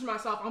position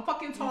myself? I'm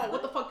fucking tall.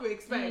 What the fuck do you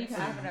expect? You can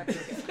have it up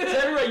So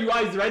everywhere you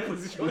are is the right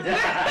position.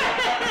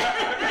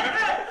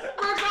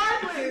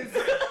 Regardless,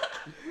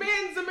 me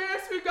and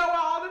Zamiris, we go out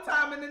all the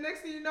time, and the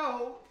next thing you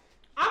know,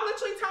 I'm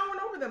literally towering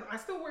over them. I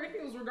still wear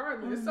heels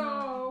regardless.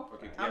 So,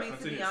 Okay, I mean, to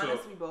continue. be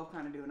honest, we both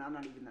kind of do, and I'm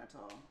not even that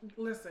tall.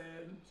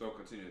 listen. So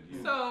continue.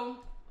 You. So,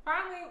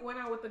 finally went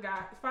out with the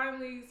guy.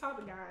 Finally saw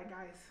the guy.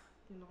 Guys,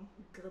 you know,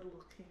 good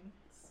looking.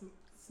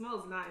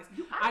 Smells nice.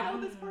 I know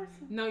this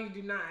person. No, you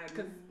do not,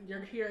 because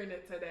you're hearing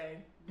it today.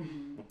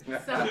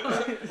 So,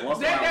 What's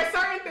there's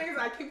certain things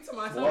I keep to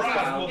myself.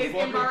 Wow. It's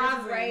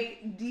embarrassing.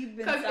 right deep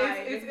Because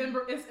inside.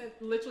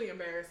 it's literally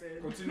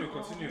embarrassing. Continue.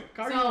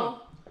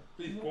 So,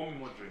 Please pour me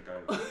more drink,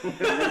 guys.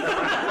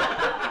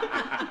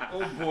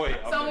 Oh boy.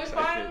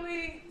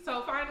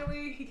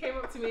 Finally, he came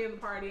up to me in the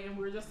party and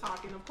we were just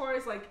talking. Of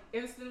course, like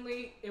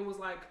instantly, it was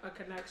like a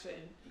connection.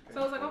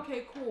 So I was like,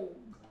 okay, cool.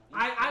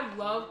 I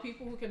love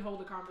people who can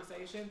hold a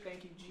conversation.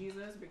 Thank you,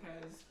 Jesus,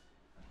 because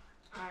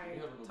I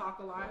talk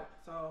a lot.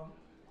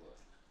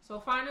 So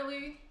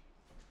finally,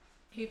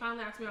 he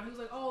finally asked me out. He was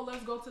like, oh,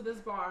 let's go to this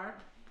bar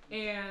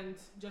and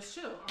just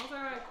chill. I was like,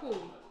 all right,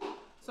 cool.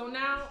 So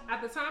now,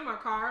 at the time, my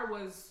car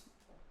was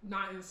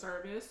not in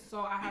service,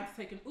 so I had to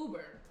take an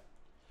Uber.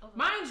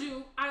 Mind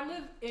you, I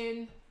live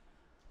in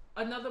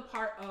another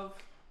part of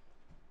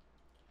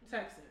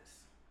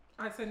Texas.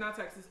 I said not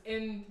Texas,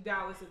 in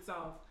Dallas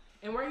itself.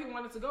 And where he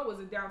wanted to go was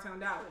in downtown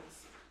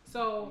Dallas.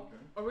 So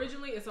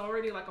originally, it's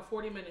already like a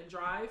 40-minute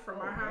drive from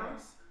our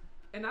house,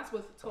 and that's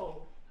with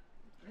toll.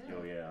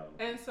 Yo, yeah.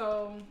 And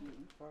so,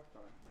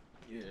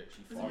 Yeah,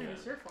 she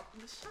Zamiris, you're far.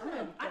 Shut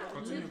up. I don't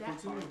Continue. live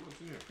that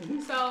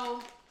far.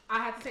 So I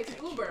had to take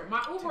an Uber.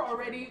 My Uber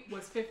already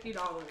was $50.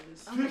 Oh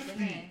my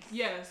goodness.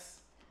 Yes.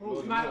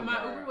 Holy My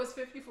moly. Uber was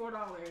 $54.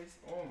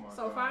 Oh my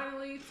So God.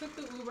 finally took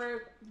the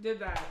Uber, did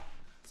that.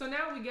 So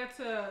now we get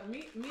to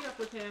meet up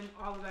with him,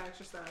 all of that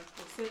extra stuff.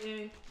 We're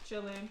sitting,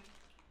 chilling,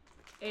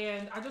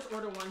 and I just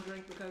ordered one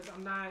drink because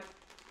I'm not.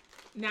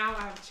 Now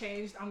I've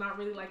changed. I'm not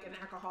really like an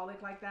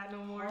alcoholic like that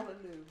no more.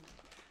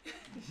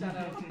 Shut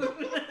up.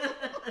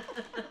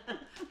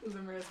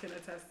 Zamiris can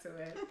attest to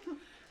it.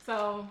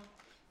 So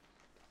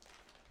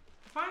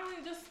finally,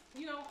 just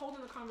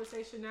holding a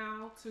conversation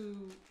now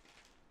to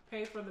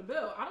pay for the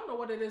bill. I don't know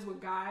what it is with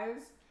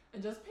guys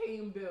and just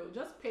paying bill.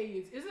 Just pay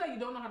it. Is it that you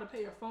don't know how to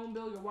pay your phone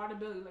bill, your water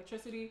bill, your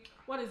electricity?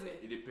 What is it?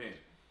 It depends.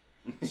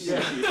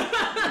 Yeah.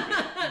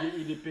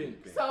 It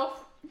depends. So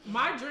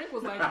my drink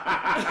was like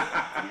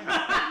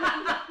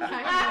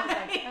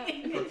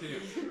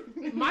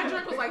my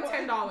drink was like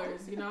 $10,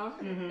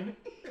 Mm-hmm.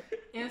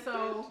 And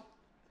so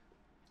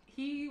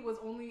he was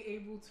only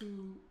able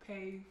to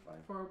pay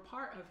for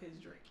part of his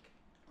drink.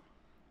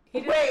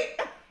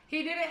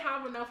 He didn't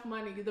have enough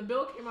money. The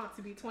bill came out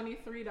to be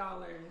 $23.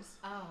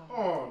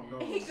 Oh no.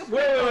 Wait. No.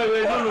 I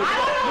don't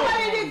know what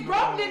it is.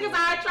 Broke niggas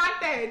are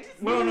attracted.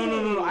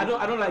 No. I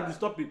don't like this.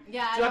 Stop it.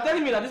 Yeah. So you're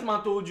telling me that this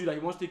man told you that he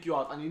wants to take you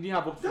out and he didn't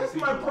have up to That's $20.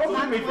 my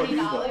problem with these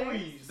 $20.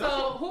 stories. So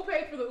who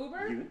paid for the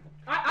Uber? You?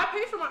 I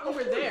paid for my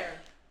Uber there.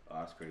 Oh,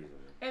 that's crazy.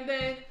 And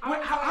then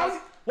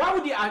Why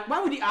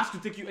would he ask to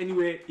take you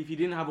anywhere if he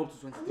didn't have up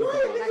to $23? Like,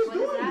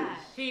 what is that?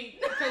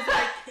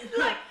 because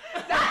like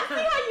That's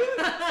how you,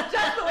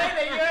 just the way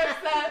that you're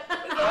upset,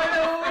 is the way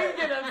that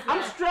we get upset.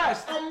 I'm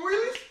stressed. I'm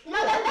really. No,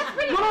 that's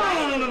pretty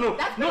No.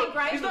 That's pretty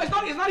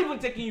grimy. It's not even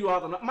taking you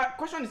out. My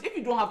question is, if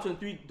you don't have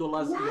 $23 in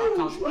your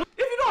account,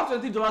 if you don't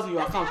have $20 in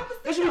your account,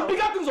 there should be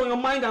bigger things on your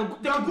mind than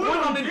going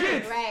on the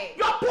date. Right.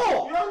 You're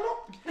poor. You're not.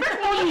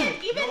 Make money.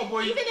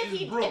 Even if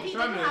he didn't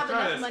have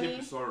enough money.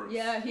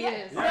 Yeah, he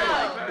is. No.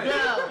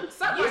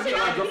 you should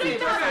not You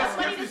don't have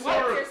money to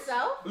spend for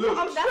yourself. Look,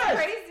 I'm That's stressed.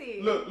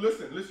 crazy. look,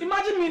 listen.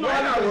 Imagine me not When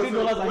I having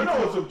was $20 when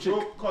I was a chick.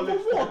 broke college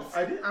For what? student,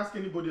 I didn't ask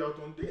anybody out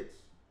on dates.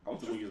 I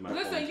want to go use my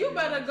Listen, phone you to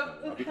better use go- my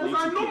phone. I'll be Because going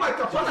I know to my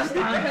pay. capacity.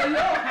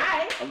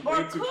 I'm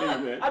going to pay,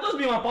 man. I just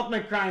be in my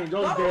apartment crying,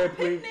 just there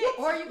playing.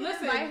 Or you can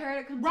Listen, invite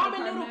her to come ramen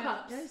to the noodle apartment.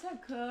 cups. There's a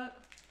cook.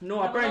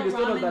 No, apparently they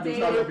told us that they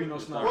start rubbing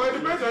us now. Well, it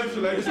depends on if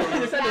you like They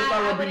said they start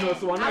rubbing us,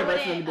 so I'm not I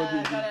inviting wouldn't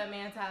anybody. go to a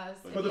man's house.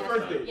 For the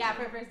first date? Yeah,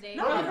 for a first date.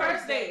 for the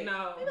first date,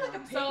 no.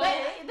 So But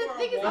the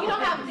thing is, you don't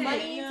have Okay,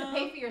 money yeah. to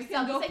pay for You yourself.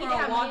 can go You said for you didn't a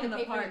have walk money in to the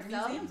pay for park.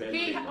 yourself. Very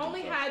he big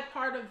only himself. had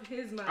part of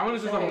his money. I want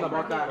to say something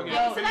about that. Okay.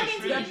 Yeah, so that Finish,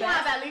 means he finish. should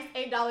have at least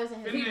 $8 in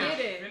his He account.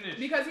 didn't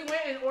because he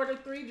went and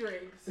ordered 3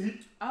 drinks.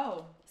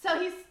 Oh. So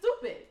he's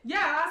stupid.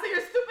 Yeah, So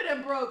you're stupid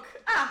and broke.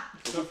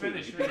 So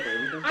finish. You pay for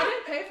everything? I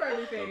didn't pay for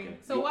everything. Okay.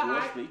 So You what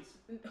wash I plates?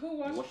 who You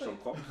washed wash some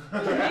plates?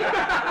 cups?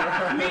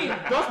 Me,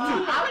 just I two.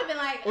 would have been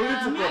like, Only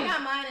two I cups.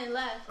 got mine and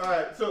left. All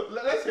right, so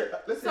let's hear.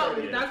 So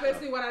it. that's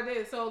basically what I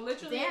did. So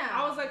literally, Damn.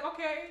 I was like,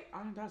 okay.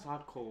 That's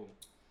hardcore.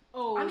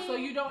 oh, I mean, so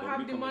you don't But have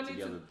we the come money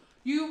together. to.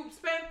 You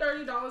spent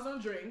 $30 on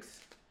drinks.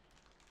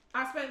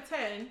 I spent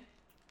 10.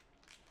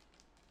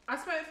 I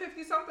spent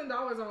 $50-something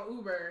on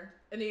Uber,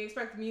 and they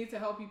expect me to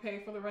help you pay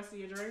for the rest of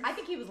your drinks. I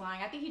think he was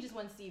lying. I think he just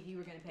wanted to see if you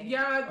were gonna pay.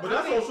 Yeah, But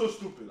that's also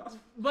stupid.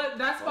 But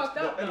that's fucked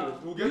up. Anyway, Though.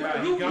 we'll get Yeah,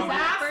 back. he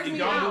asked gambled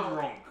me out.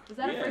 wrong. Was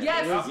that a first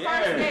Yes,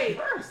 Yeah. first date.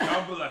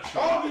 Gamble at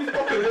All these,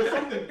 okay, there's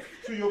something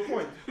to your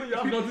point. All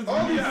these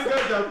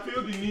guys that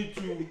feel the need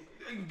to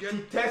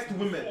test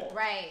women.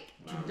 Right.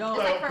 Don't.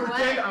 It's like for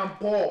pretend what? I'm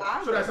Paul.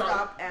 I So that's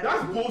stop how, at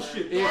that's Uber.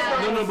 bullshit.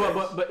 Yeah. No,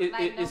 but Like,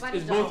 it's nobody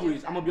both does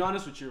ways. that. I'm gonna be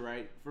honest with you,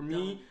 right? For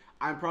me,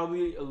 I'm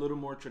probably a little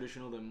more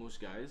traditional than most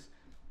guys.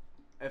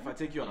 If I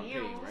take you out, I'm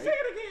paying, right? Say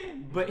it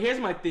again. But here's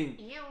my thing.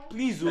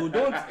 Please, don't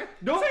Say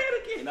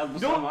it again. That's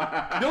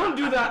Busomma. don't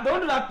do that.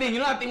 Don't do that thing. You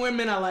know that thing where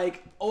men are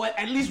like, oh,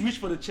 at least reach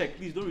for the check.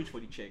 Please don't reach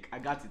for the check. I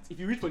got it. If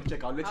you reach for the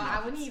check, I'll let you I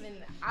have wouldn't it.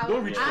 even. I Don't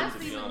would reach for it, to honestly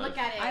be even honest. look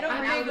at it. I don't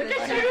and reach for would the look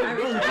check. at I it.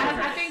 reach for I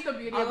my think the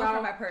beauty I'll go for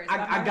about my purse.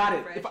 I got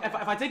it.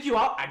 If I take you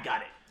out, I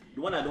got it.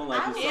 The one I don't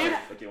like is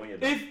If- okay when you're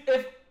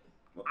done.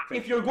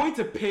 If you're going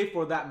to pay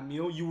for that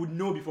meal, you would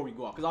know before we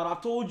go out. Because I'd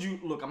have told you,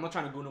 look, I'm not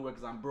trying to go nowhere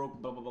because I'm broke,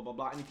 blah, blah, blah, blah,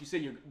 blah. And if you say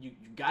you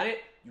got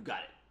it, you got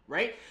it,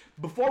 right?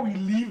 Before we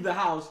leave the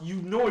house, you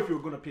know if you're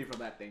going to pay for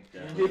that thing.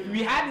 Yeah. If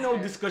we had no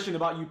discussion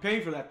about you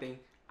paying for that thing,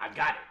 I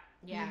got it,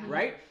 Yeah.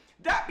 right?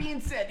 That being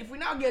said, if we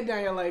now get down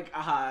here like,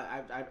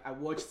 I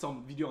watched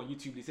some video on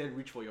YouTube, they said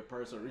reach for your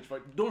purse or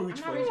don't reach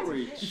for not it.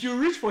 reaching. If you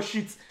reach for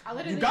shit, I you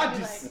literally got would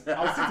be this. like-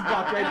 I'll sit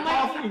back, right? I'm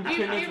Powerful, like,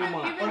 independent even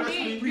woman.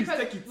 me, Please because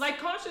take it. like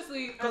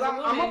consciously, Because as a I'm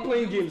woman, not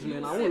playing games, you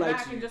man. I sit won't lie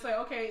back to and you. just like,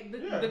 okay,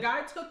 Yeah. the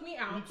guy took me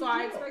out, so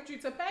I expect you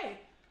to pay.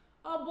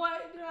 Oh boy,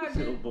 you know, I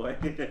Little did.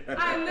 boy.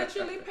 I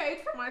literally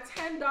paid for my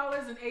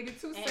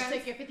 $10.82. And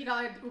took your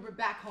 $50 Uber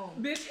back home.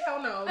 Bitch,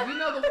 hell no. You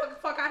know the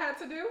fuck I had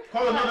to do?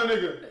 Call another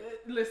nigga.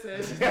 Listen.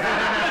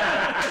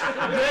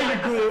 There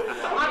you go.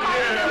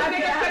 I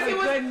think because he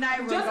was Good night,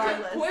 just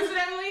regardless.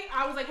 coincidentally,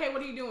 I was like, hey,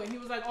 what are you doing? He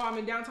was like, oh, I'm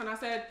in downtown. I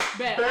said,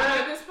 bet. Bet. I'm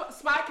at this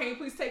spot. Can you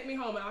please take me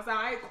home? And I was like,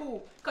 all right,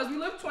 cool. Because we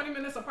live 20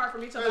 minutes apart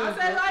from each other. I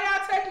said, oh,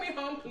 yeah, take me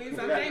home, please.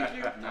 And thank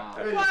you. Nah.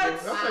 There you go. What?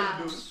 That's how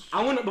you do it.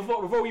 I want to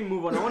before we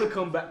move on. I want to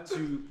come back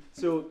to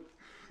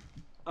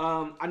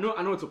I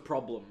know it's a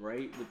problem,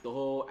 right? With the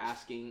whole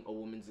asking a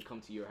woman to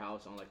come to your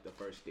house on like the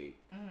first date,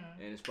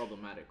 and it's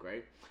problematic,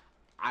 right?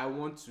 I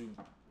want to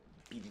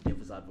be the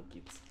devil's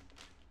advocate.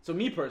 So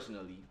me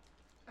personally,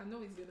 I know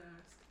he's going to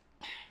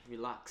ask.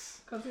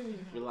 relax. Continue.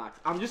 Relax.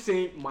 I'm just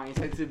saying my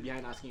incentive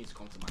behind asking you to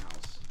come to my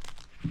house.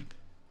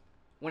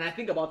 When I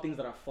think about things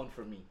that are fun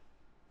for me,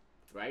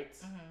 right?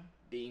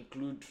 They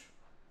include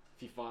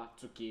FIFA,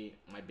 2K,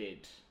 my bed,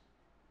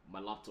 my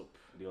laptop.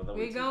 The other We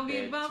way to gonna be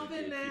bed, bumping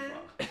 2K,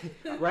 that.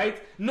 FIFA.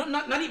 Right?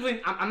 Not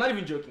even. I'm not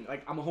even joking.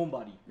 Like I'm a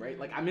homebody, right?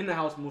 Like I'm in the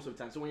house most of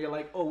the time. So when you're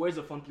like, oh, where's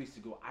a fun place to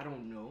go? I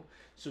don't know.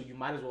 So you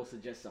might as well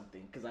suggest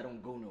something because I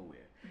don't go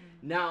nowhere.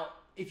 Now,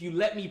 if you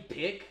let me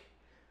pick,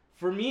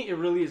 for me it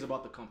really is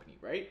about the company,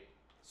 right?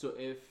 So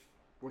if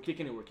we're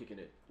kicking it, we're kicking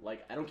it.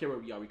 Like I don't care where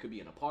we are. We could be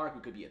in a park.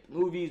 We could be at the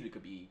movies. We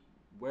could be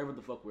wherever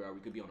the fuck we are. We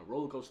could be on a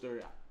roller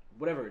coaster.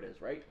 Whatever it is,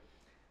 right?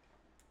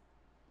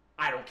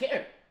 I don't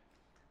care.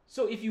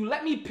 So if you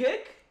let me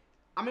pick,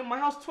 I'm in my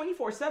house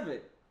 24/7.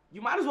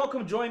 You might as well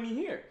come join me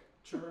here,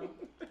 True.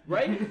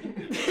 right?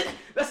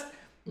 that's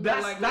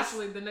Like, that's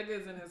literally, the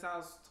nigga is in his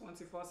house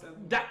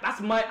 24/7.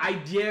 that's my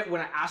idea when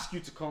I ask you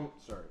to come.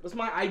 Sorry, that's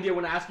my idea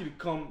when I ask you to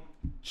come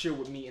chill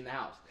with me in the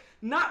house.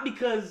 Not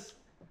because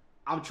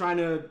I'm trying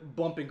to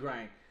bump and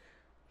grind.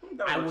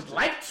 I would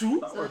like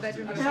to. So the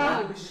bedroom is Yeah.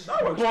 locked. But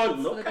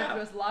So the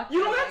bedroom is locked.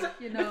 you don't like, have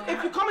to. You know.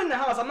 If you come in the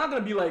house, I'm not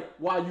gonna be like,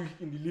 "Why are you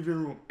in the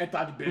living room?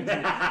 Enter the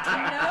bedroom."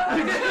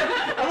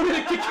 I'm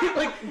gonna kick you,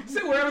 like,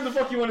 say wherever the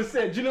fuck you want to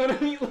say. Do you know what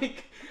I mean?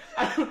 Like,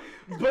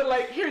 but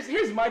like,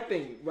 here's my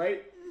thing,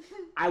 right?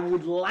 I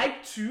would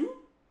like to,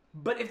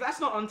 but if that's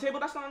not on the table,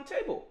 that's not on the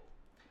table.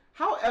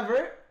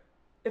 However,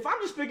 if I'm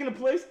just picking a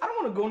place, I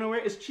don't want to go nowhere.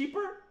 It's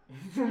cheaper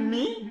for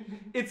me.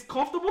 It's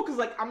comfortable because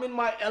like I'm in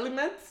my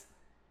element,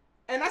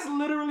 and that's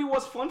literally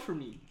what's fun for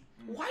me.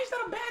 Why is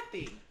that a bad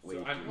thing? Wait.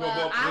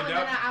 Well,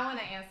 I want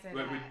to answer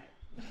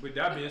that. With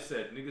that being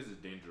said, niggas is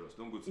dangerous.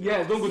 Don't go to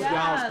Yes, don't go to the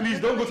house. Please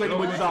don't go to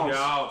anybody's Don't go to the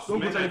house. house. Don't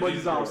go to Man,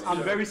 anybody's dangerous. house. I'm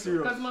Yeah. very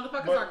serious. Because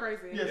motherfuckers But- are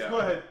crazy. Yes, Yeah. go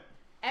ahead.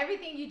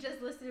 Everything you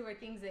just listed were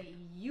things that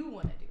you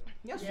want to do.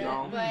 Yes, Yeah.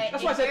 no. But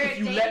That's why I said if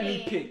you you're let me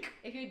dating- pick.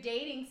 If you're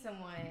dating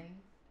someone,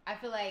 I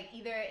feel like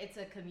either it's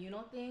a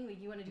communal thing, like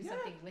you want to do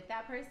something with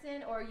that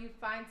person, or you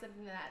find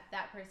something that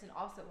that person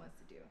also wants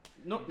to do.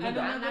 No, And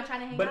no, I'm not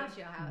trying to hang but- out at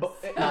your house. But,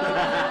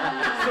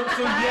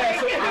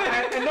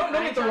 and don't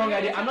get the wrong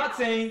idea. I'm not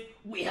saying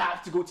we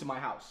have to go to my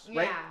house,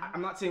 right? Yeah.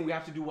 I'm not saying we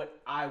have to do what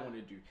I want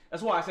to do.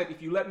 That's why I said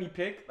if you let me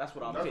pick, that's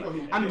what I'll That's pick. what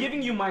he I'm did.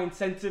 giving you my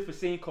incentive for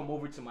saying come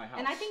over to my house.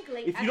 And I think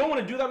like if you don't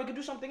want to do that, we can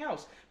do something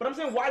else. But I'm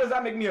saying why does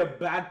that make me a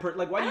bad person?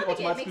 Like why I do you don't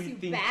think it automatically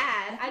makes you think?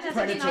 bad. I just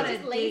That's think not it's a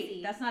just date.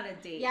 lazy. That's not a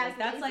date. Yeah, Like, it's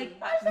that's lazy. like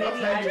That's maybe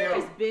not after lazy.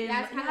 it's been.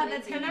 That's we kinda had that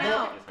lazy. hang Can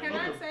out. I, can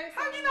I say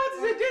How do you something? know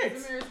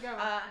it's a date? Zamiris, go.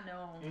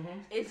 No.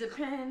 It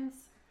depends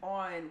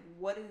on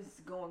what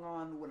is going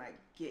on when I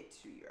get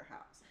to your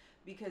house.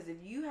 Because if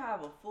you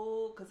have a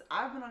full, because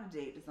I've been on a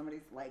date to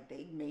somebody's like,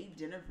 they made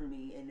dinner for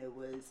me and it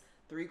was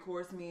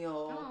 3-course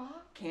meal,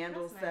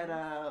 candle set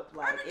up,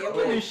 like it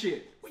was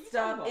shit.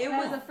 stuff. It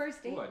was a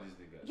first date.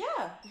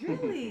 Yeah,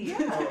 really. Yeah.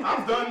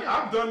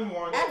 I've done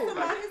one At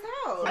somebody's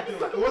house.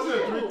 It wasn't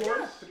a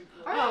 3-course.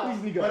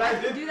 But I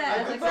did do that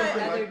as like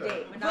another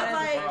date, but not as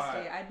a first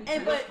date. I'd be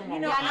but you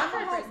know, not I'm for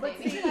a a first date.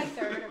 Maybe like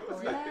third or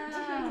fourth.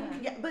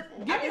 Yeah, but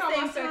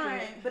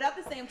at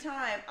the same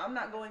time, I'm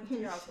not going to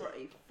your house for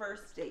a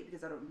first date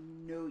because I don't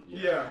know you.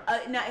 Yeah.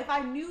 Now, if I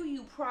knew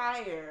you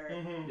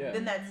prior,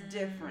 then that's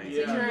different. So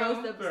you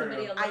know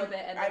somebody a little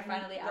bit, and then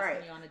finally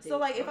asking you on a date. So,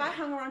 like, if I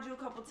hung around you a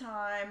couple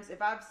times,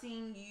 if I've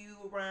seen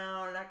you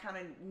around, and I kind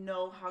of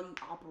know how you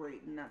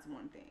operate, then that's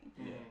one thing.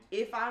 Yeah.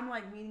 If I'm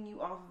like meeting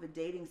you off of a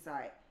dating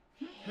site.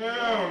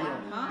 Hell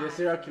no. They're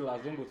serial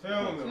killers. Don't go to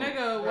Hell no.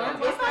 Nigga,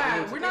 what's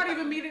that? We're not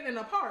even meeting in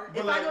a park.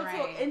 If I go to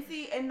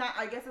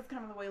I guess that's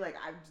kind of the way. Like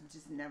I've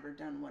just never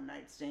done one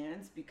night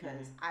stands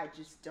because I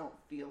just don't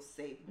feel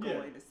safe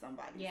going to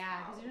somebody's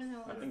house. Because you don't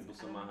know. I think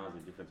Busomma has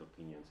a different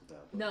opinion to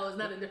that. No, it's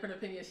not a different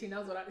opinion. She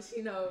knows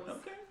she knows.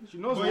 Okay. She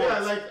knows But what. yeah,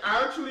 like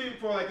I actually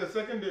for like a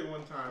second date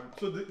one time.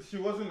 So she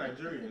wasn't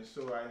Nigerian,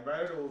 so I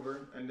invited her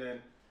over and then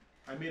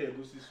I made a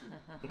goosey soup.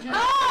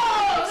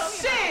 Oh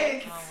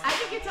shit! I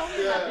think you told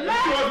me about Yeah,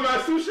 that. she was my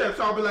sous chef,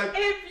 so I'll be like,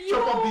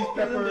 chop up these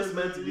peppers.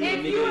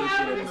 If you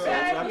haven't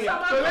said someone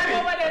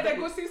come over there, the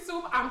goosey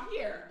soup, I'm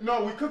here.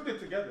 No, we cooked it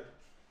together.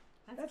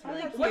 That's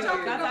really cute. What y'all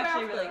cook That's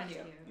actually about? really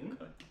cute.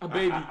 A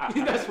baby.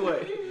 That's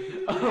what.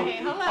 Okay,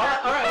 hold on.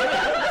 All right.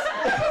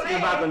 Let's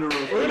get back on the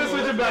road. We're gonna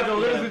switch it back up.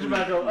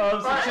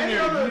 Alright, any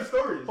other Chinyere,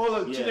 stories? hold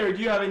on. Chinyere,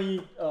 do you have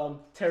any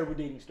terrible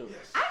dating stories?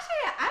 I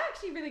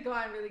actually really go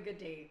on really good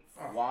dates.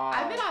 Wow.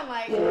 I've been on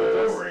like.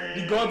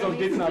 The guns of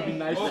dating have been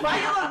nice. Why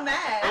you look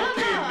mad?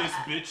 Okay, Miss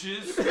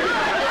Bitches.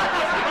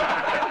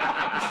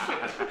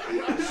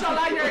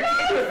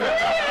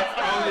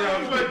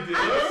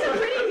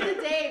 Pretty good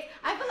dates.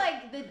 I feel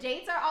like the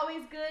dates are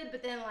always good,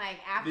 but then like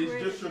afterwards,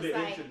 They just show it's the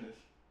like, ancientness.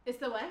 it's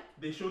the what?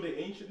 They show the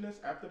ancientness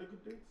after the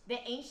good dates? The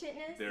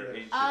ancientness. They're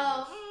ancient.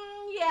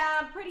 Oh,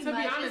 yeah, pretty To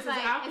much. be honest, it's like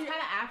it's kind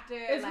of after.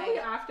 It's like, really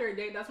after a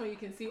date. That's when you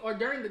can see, or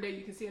during the day,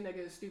 you can see a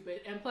nigga is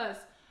stupid. And plus,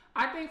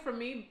 I think for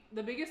me,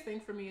 the biggest thing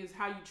for me is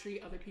how you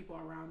treat other people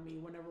around me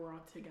whenever we're all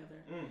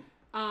together.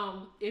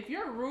 If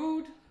you're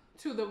rude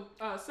to the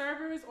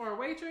servers or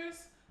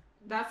waitress,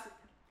 that's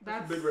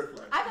a big red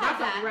flag. I've had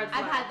That's a red that.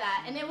 flag. I've had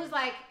that, and it was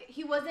like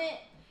he was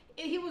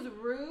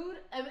rude.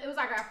 It was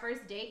like our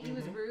first date. He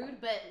was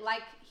rude, but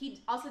like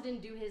he also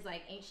didn't do his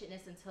like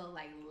ancientness until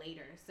like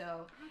later.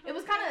 So it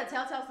was kind of a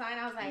telltale sign.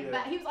 I was like,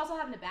 but he was also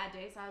having a bad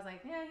day. So I was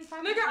like, yeah, he's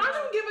probably. nigga, I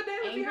don't give a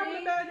damn if you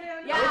having a bad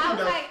day. Yeah, I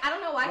was like, I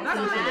don't know why he's That's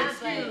so not an mad,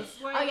 excuse.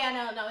 but oh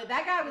yeah, no,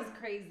 that guy was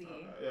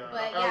crazy.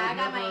 But yeah, I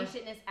got my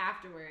ancientness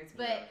afterwards.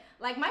 But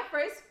like my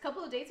first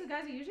couple of dates with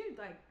guys are usually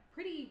like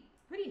pretty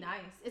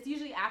nice. It's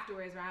usually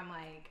afterwards where I'm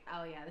like,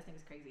 oh yeah, this thing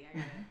is crazy.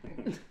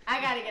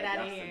 I gotta get out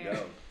of here.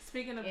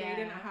 Speaking of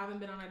dating, I haven't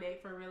been on a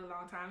date for a really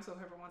long time, so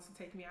whoever wants to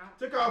take me out.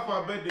 Take off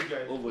our birthday,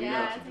 guys. Oh, but Yeah, you You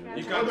have to do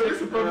it. can't take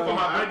people for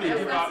my birthday.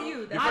 Give That's out.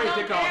 you. Before you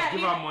take out,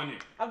 give out money.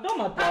 I've done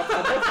my part.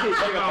 That's it.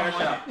 Give out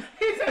money.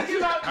 He said you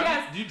out.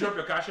 Yes. Do you drop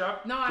your cash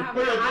app? No, I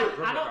haven't. I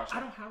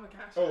don't have a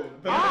cash. Oh,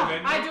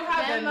 I do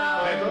have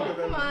Venmo.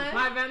 Come on.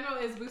 My Venmo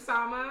is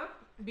Busomma,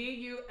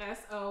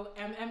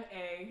 Busomma.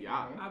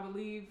 Yeah. I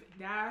believe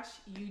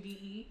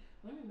 -UDE.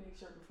 Let me make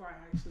sure before I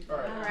actually. All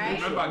right. All right.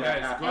 Remember,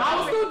 guys.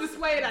 I'll still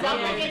display it.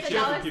 Don't forget the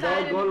dollar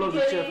sign. Go love the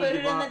chef. Put it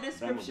in the Give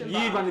description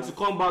and box. it's to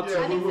come back to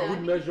Yeah.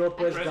 good measure,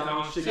 press Press down,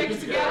 down, shake Shake it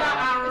together.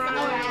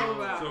 Okay.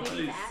 So Maybe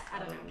please, that. I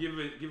don't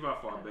know. give out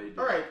for our baby.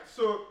 All right,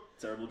 so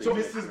Terrible so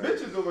dating. Mrs.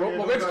 Bitches over here.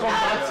 We're going to come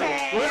back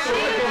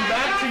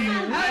to you.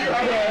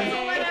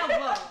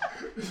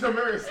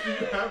 Zamiris, do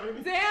you have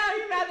any? Damn,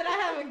 you mad that I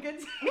have a good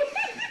day?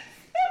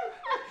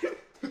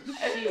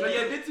 So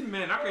you're dating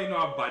men. How can you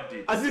not have bad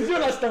dates? As if you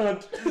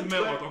understand. This is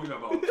men we're talking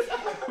about.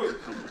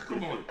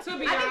 Come on. To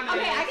be I honest,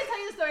 can tell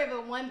you the story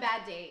of one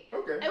bad date.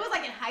 Okay. It was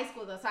like in high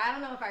school though, so I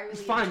don't know if I really.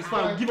 It's fine.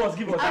 Give us.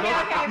 Okay. The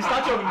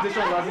statute of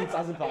limitations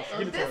hasn't passed.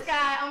 Give it to This us.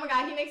 guy, oh my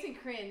god, he makes me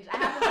cringe. I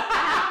have him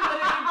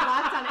literally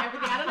blocked on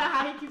everything. I don't know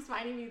how he keeps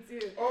finding me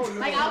too. Oh no.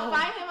 Like I'll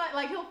find him,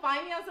 like he'll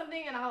find me on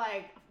something, and I'll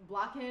like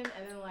block him,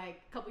 and then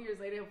like a couple years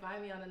later he'll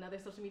find me on another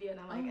social media, and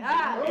I'm like,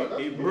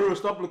 Hey, bro,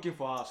 stop looking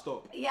for her.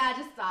 Stop. Yeah,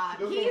 just stop.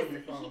 He doesn't wanna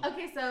be found.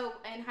 Okay, so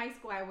in high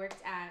school I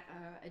worked at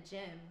a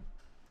gym.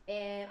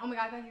 And oh my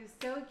god, I thought he was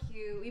so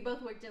cute. We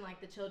both worked in like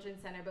the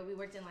children's center, but we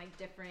worked in like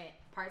different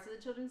parts of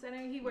the children's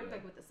center. He worked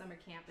like with the summer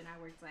camp, and I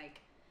worked like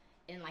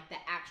in like the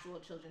actual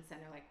children's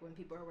center. Like when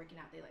people are working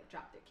out, they like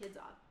drop their kids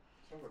off.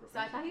 So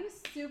I thought he was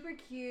super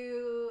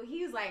cute.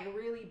 He was like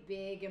really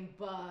big and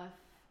buff.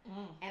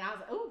 And I was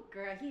like, oh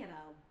girl, he had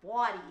a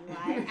body.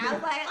 Like I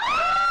was like,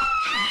 oh!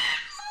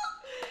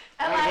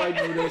 And like,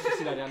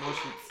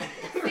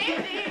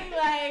 same thing.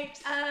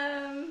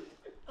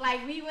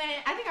 Like we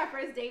went. I think our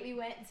first date we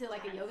went to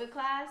like a yoga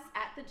class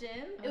at the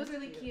gym. It was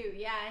really cute.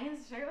 Yeah, and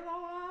his shirt was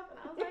all off, and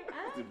I was like,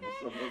 oh,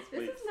 okay,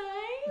 this is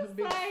nice.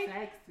 Big Like,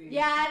 fat Schmexy.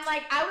 Yeah, and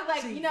like I would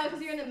like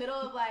because you're in the middle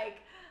of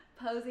like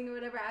posing or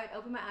whatever. I would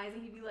open my eyes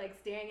and he'd be like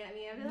staring at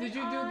me. I'd be like, Did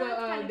you do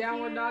the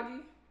downward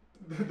doggy?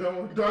 The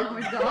downward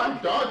doggy.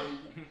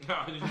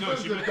 Doggy. No,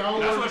 she meant,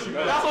 downward. that's what she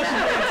meant. That's what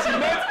she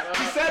meant.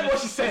 She said what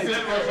she said.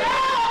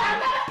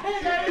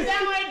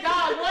 downward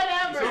dog,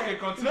 whatever. It's okay,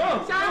 continue.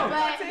 No.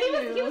 But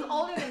he was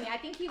older than me. I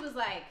think he was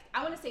like,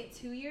 I want to say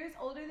 2 years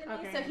older than me.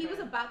 Okay, So he was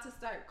about to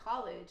start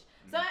college.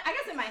 So I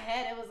guess in my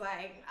head it was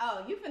like,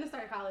 oh, you finna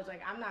start college.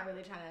 Like I'm not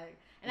really trying to.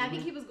 And I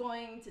think he was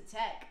going to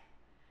tech.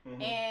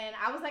 And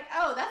I was like,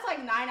 oh, that's like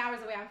 9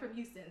 hours away. I'm from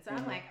Houston. So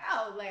I'm like,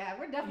 oh, like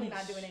we're definitely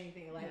not doing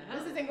anything. Like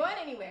this isn't going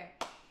anywhere.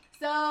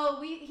 So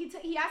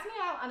he asked me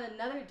out on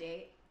another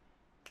date.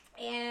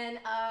 And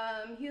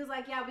he was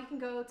like, yeah, we can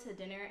go to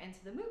dinner and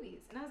to the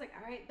movies. And I was like,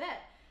 all right,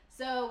 bet.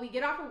 So we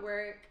get off of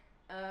work.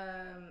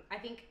 I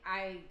think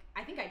I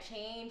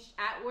changed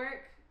at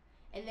work,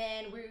 and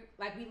then we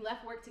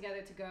left work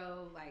together to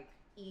go like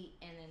eat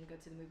and then go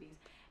to the movies.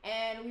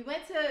 And we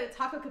went to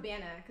Taco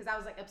Cabana because I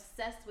was like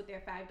obsessed with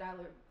their $5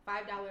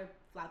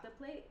 flauta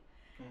plate.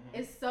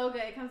 It's so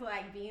good. It comes with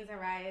like beans and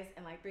rice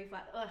and like 3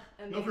 flautas. Ugh,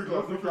 amazing.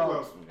 No free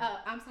gloves. Oh,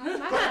 I'm sorry.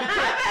 My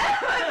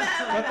bad.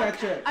 Cut that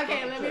check.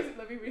 Okay, let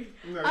me read.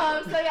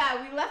 So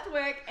yeah, we left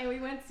work and we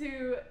went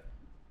to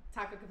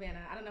Taco Cabana.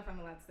 I don't know if I'm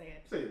allowed to say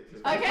it. Say it.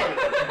 Okay.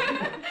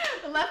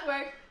 We left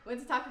work,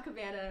 went to Taco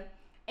Cabana,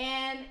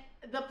 and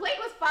the plate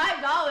was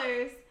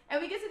 $5.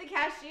 And we get to the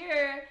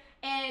cashier,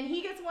 and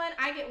he gets one,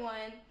 I get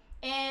one.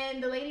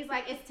 And the lady's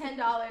like, it's $10,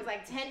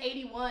 like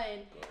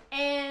 $10.81.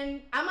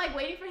 And I'm like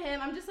waiting for him.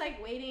 I'm just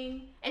like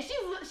waiting. And she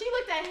looked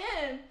at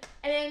him,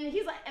 and then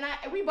he's like,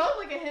 we both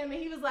look at him,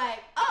 and he was like,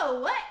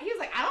 oh, what? He was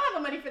like, I don't have the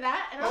money for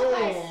that. And I was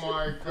like, oh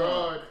my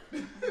God.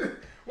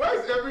 Why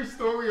is every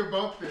story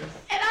about this?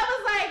 And I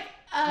was like,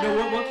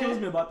 what kills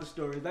me about the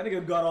story is that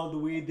nigga got all the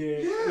way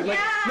there. Yeah.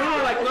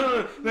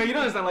 No, you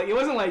don't understand. Like, it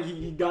wasn't like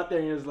he got there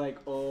and he was like,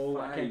 oh,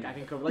 I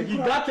can cover. Like, he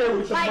got there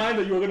with the mind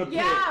that you were gonna pay.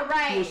 Yeah,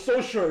 right. He was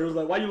so sure. He was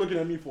like, why are you looking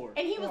at me for?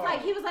 And he was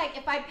like,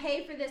 if I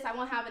pay for this, I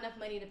won't have enough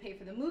money to pay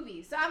for the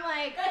movie. So I'm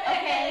like,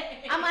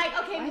 okay.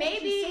 Why maybe.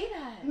 did you say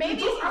that?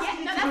 Maybe.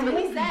 That's what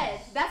he said.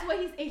 That's what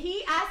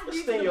he asked me to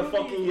Stay in your the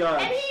fucking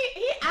yard. And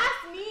he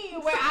asked me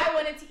where I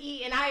wanted to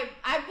eat, and I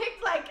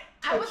picked like.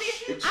 I was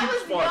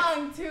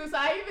young too, so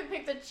I even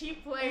picked a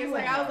cheap place.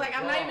 Like I was like,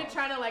 I'm not even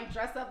trying to like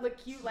dress up, look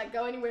cute, like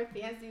go anywhere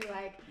fancy.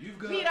 Like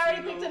he'd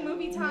already picked a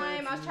movie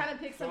time. I was trying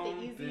to pick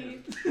something easy.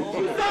 I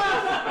don't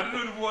know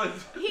what it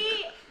was.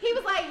 He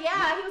was like,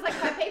 yeah. He was like,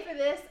 if I pay for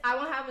this, I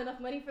won't have enough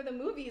money for the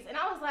movies. And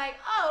I was like,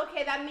 oh,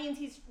 okay, that means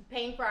he's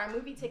paying for our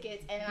movie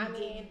tickets. And I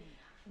mean,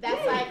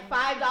 that's like $5.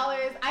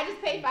 I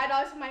just paid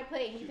 $5 for my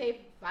plate. He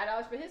paid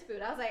 $5 for his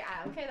food. I was like,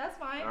 okay, that's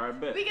fine. All right,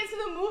 bet. We get to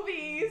the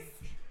movies.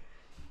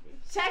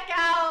 Check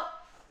out.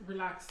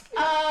 Relax.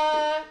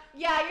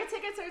 Yeah, your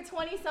tickets are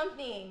 20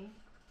 something.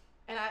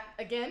 And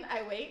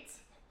I wait.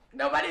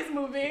 Nobody's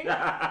moving. And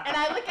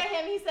I look at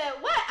him, he said,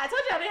 what? I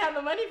told you I didn't have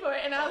the money for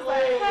it. And I was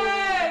like,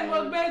 hey,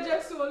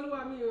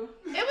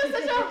 it was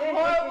such a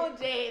horrible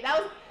day.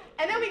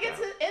 And then we get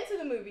into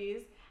the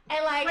movies.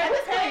 And like, at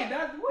this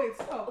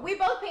point, we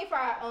both pay for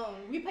our own.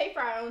 We pay for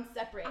our own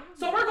separate.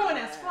 So we're going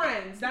as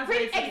friends. That's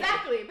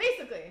exactly.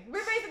 Basically,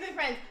 we're basically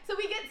friends. So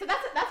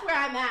that's where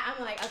I'm at.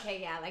 I'm like, okay,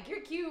 yeah, like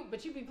you're cute,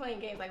 but you be playing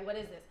games. Like, what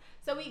is this?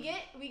 So we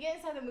get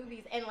inside the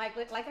movies, and like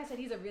I said,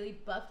 he's a really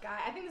buff guy.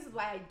 I think this is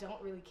why I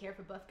don't really care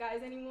for buff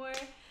guys anymore.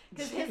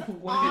 Because his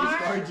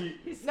arm.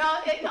 It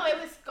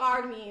was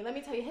scarred me. Let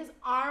me tell you, his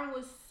arm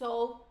was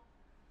so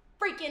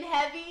freaking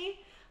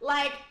heavy.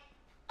 Like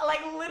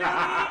literally, when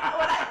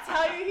I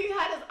tell you, he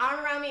had his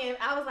arm around me, and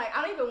I was like,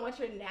 I don't even want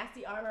your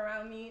nasty arm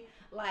around me.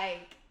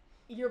 Like,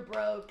 you're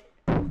broke.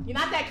 You're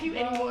not that cute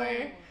anymore.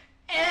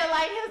 And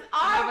like his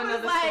arm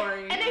was like,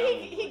 story, and then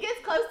he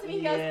gets close to me.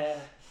 He goes,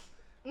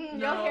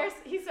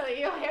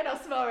 your hair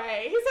don't smell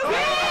right. He said, and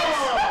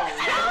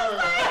I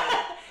was like,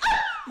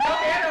 your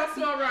hair don't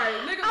smell right.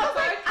 Nigga, I was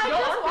like, I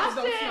just washed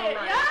don't it. Smell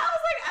right. Yeah, I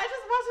was like, I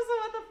just washed it. So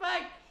what the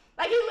fuck?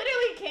 Like, he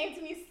literally came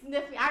to me,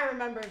 sniffed me. I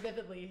remember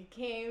vividly. He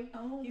came,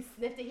 he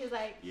sniffed it. He was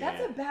like, that's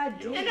a bad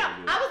day. And no,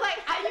 I was like,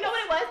 you know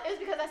what it was? It was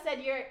because I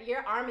said,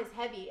 your arm is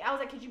heavy. I was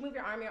like, could you move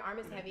your arm? Your arm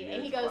is heavy.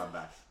 And he goes,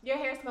 your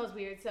hair smells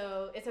weird,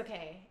 so it's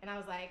okay. And I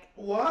was like,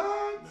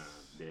 what?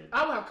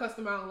 I will have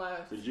custom out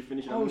last. So did you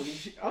finish it? Oh,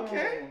 shit.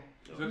 Okay.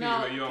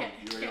 No. You were young.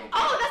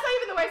 Oh, that's not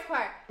even the worst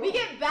part. We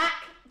get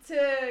back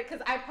to,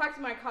 because I parked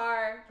my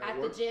car at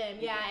the gym.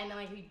 Yeah, and then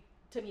like he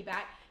took me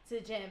back to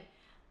the gym.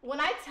 When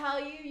I tell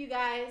you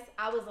guys,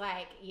 I was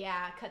like,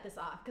 yeah, cut this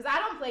off. Because I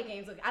don't play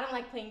games. I don't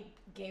like playing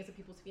games with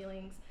people's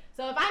feelings.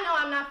 So if I know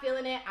I'm not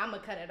feeling it, I'm going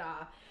to cut it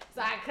off.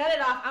 So I cut it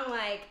off. I'm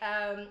like,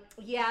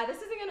 yeah, this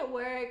isn't going to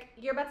work.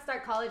 You're about to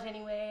start college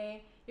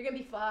anyway. You're going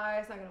to be far.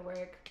 It's not going to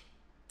work.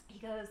 He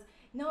goes,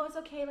 no, it's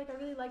okay. Like, I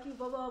really like you,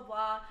 blah, blah,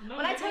 blah. No,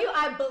 when I tell you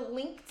I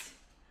blinked,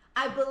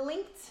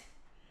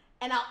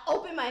 and I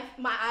opened my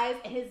eyes,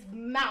 and his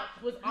mouth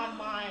was on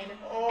mine.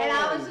 And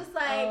I was just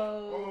like,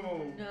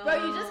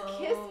 bro, you just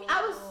kissed me.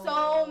 I was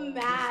so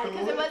mad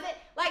because it wasn't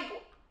like,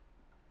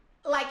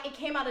 like it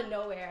came out of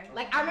nowhere.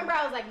 Like I remember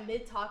I was like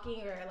mid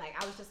talking or like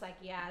I was just like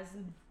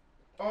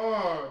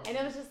and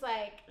it was just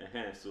like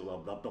so blah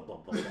blah blah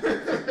blah.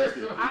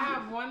 I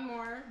have one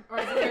more. Or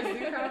do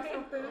you have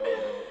something?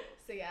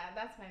 So yeah,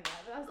 that's my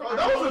bad.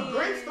 That was a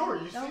great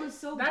story. That was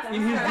so That's bad.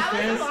 In his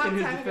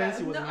That defense,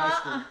 it was in high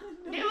school.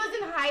 It was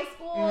in high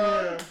school.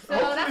 Yeah. So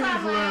that's why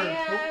I'm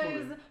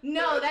like,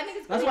 no, that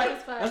nigga's creepy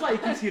as fuck. That's why he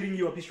keeps hitting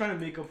you up. He's trying to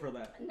make up for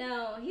that.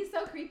 No, he's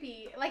so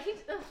creepy. Like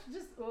he's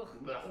just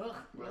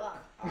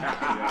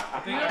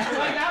I think it's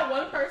like that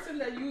one person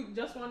that you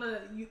just wanna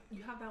you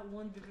have that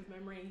one vivid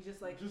memory and you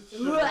just like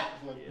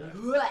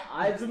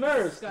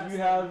Zamiris, do you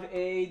have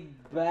a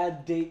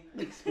bad date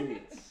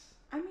experience?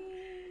 I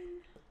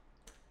mean,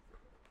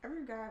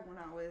 every guy I went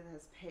out with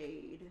has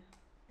paid.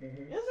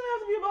 It doesn't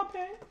have to be about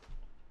pay.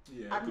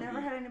 Yeah, I've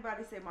never had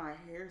anybody say my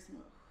hair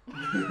smells.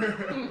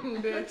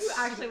 You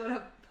actually would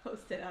have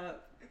posted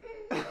up.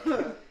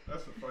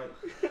 That's a fight.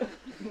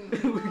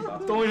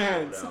 Throwing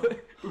hands.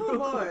 Oh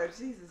Lord,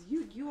 Jesus,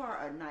 you are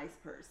a nice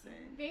person.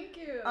 Thank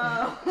you.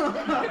 I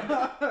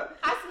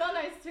smell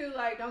nice too.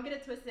 Like, don't get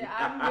it twisted.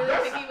 I'm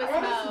really picky with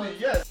smells. Honestly,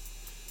 yes.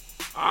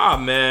 Ah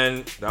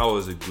man, that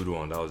was a good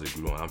one.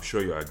 I'm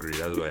sure you agree.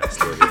 That's why you're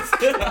still here.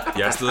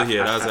 You're still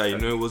here. That's how you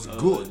know it was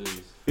good.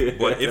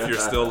 But if you're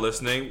still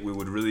listening, we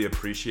would really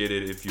appreciate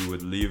it if you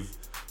would leave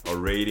a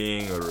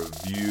rating, a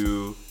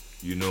review,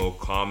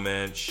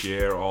 comment,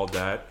 share, all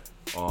that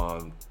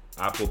on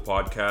Apple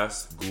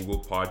Podcasts, Google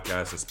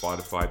Podcasts, and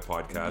Spotify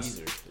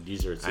Podcasts.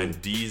 Deezer.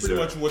 Pretty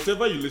much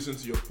whatever you listen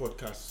to your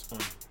podcasts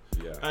on.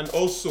 Yeah. And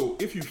also,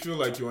 if you feel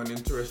like you're an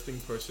interesting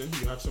person,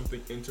 you have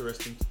something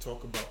interesting to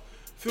talk about,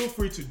 feel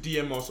free to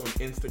DM us on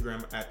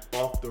Instagram at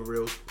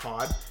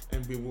OffTheRailsPod,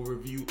 and we will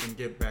review and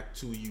get back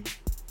to you.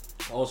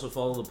 Also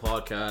follow the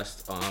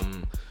podcast.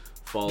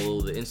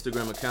 Follow the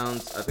Instagram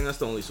accounts. I think that's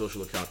the only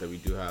social account that we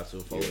do have. So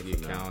follow the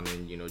account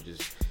and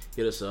just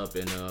hit us up,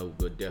 and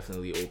we're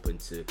definitely open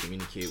to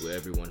communicate with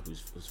everyone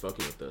who's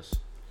fucking with us.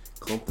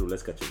 Come through.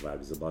 Let's catch a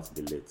vibe. It's about to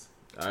be lit.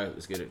 All right,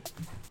 let's get it.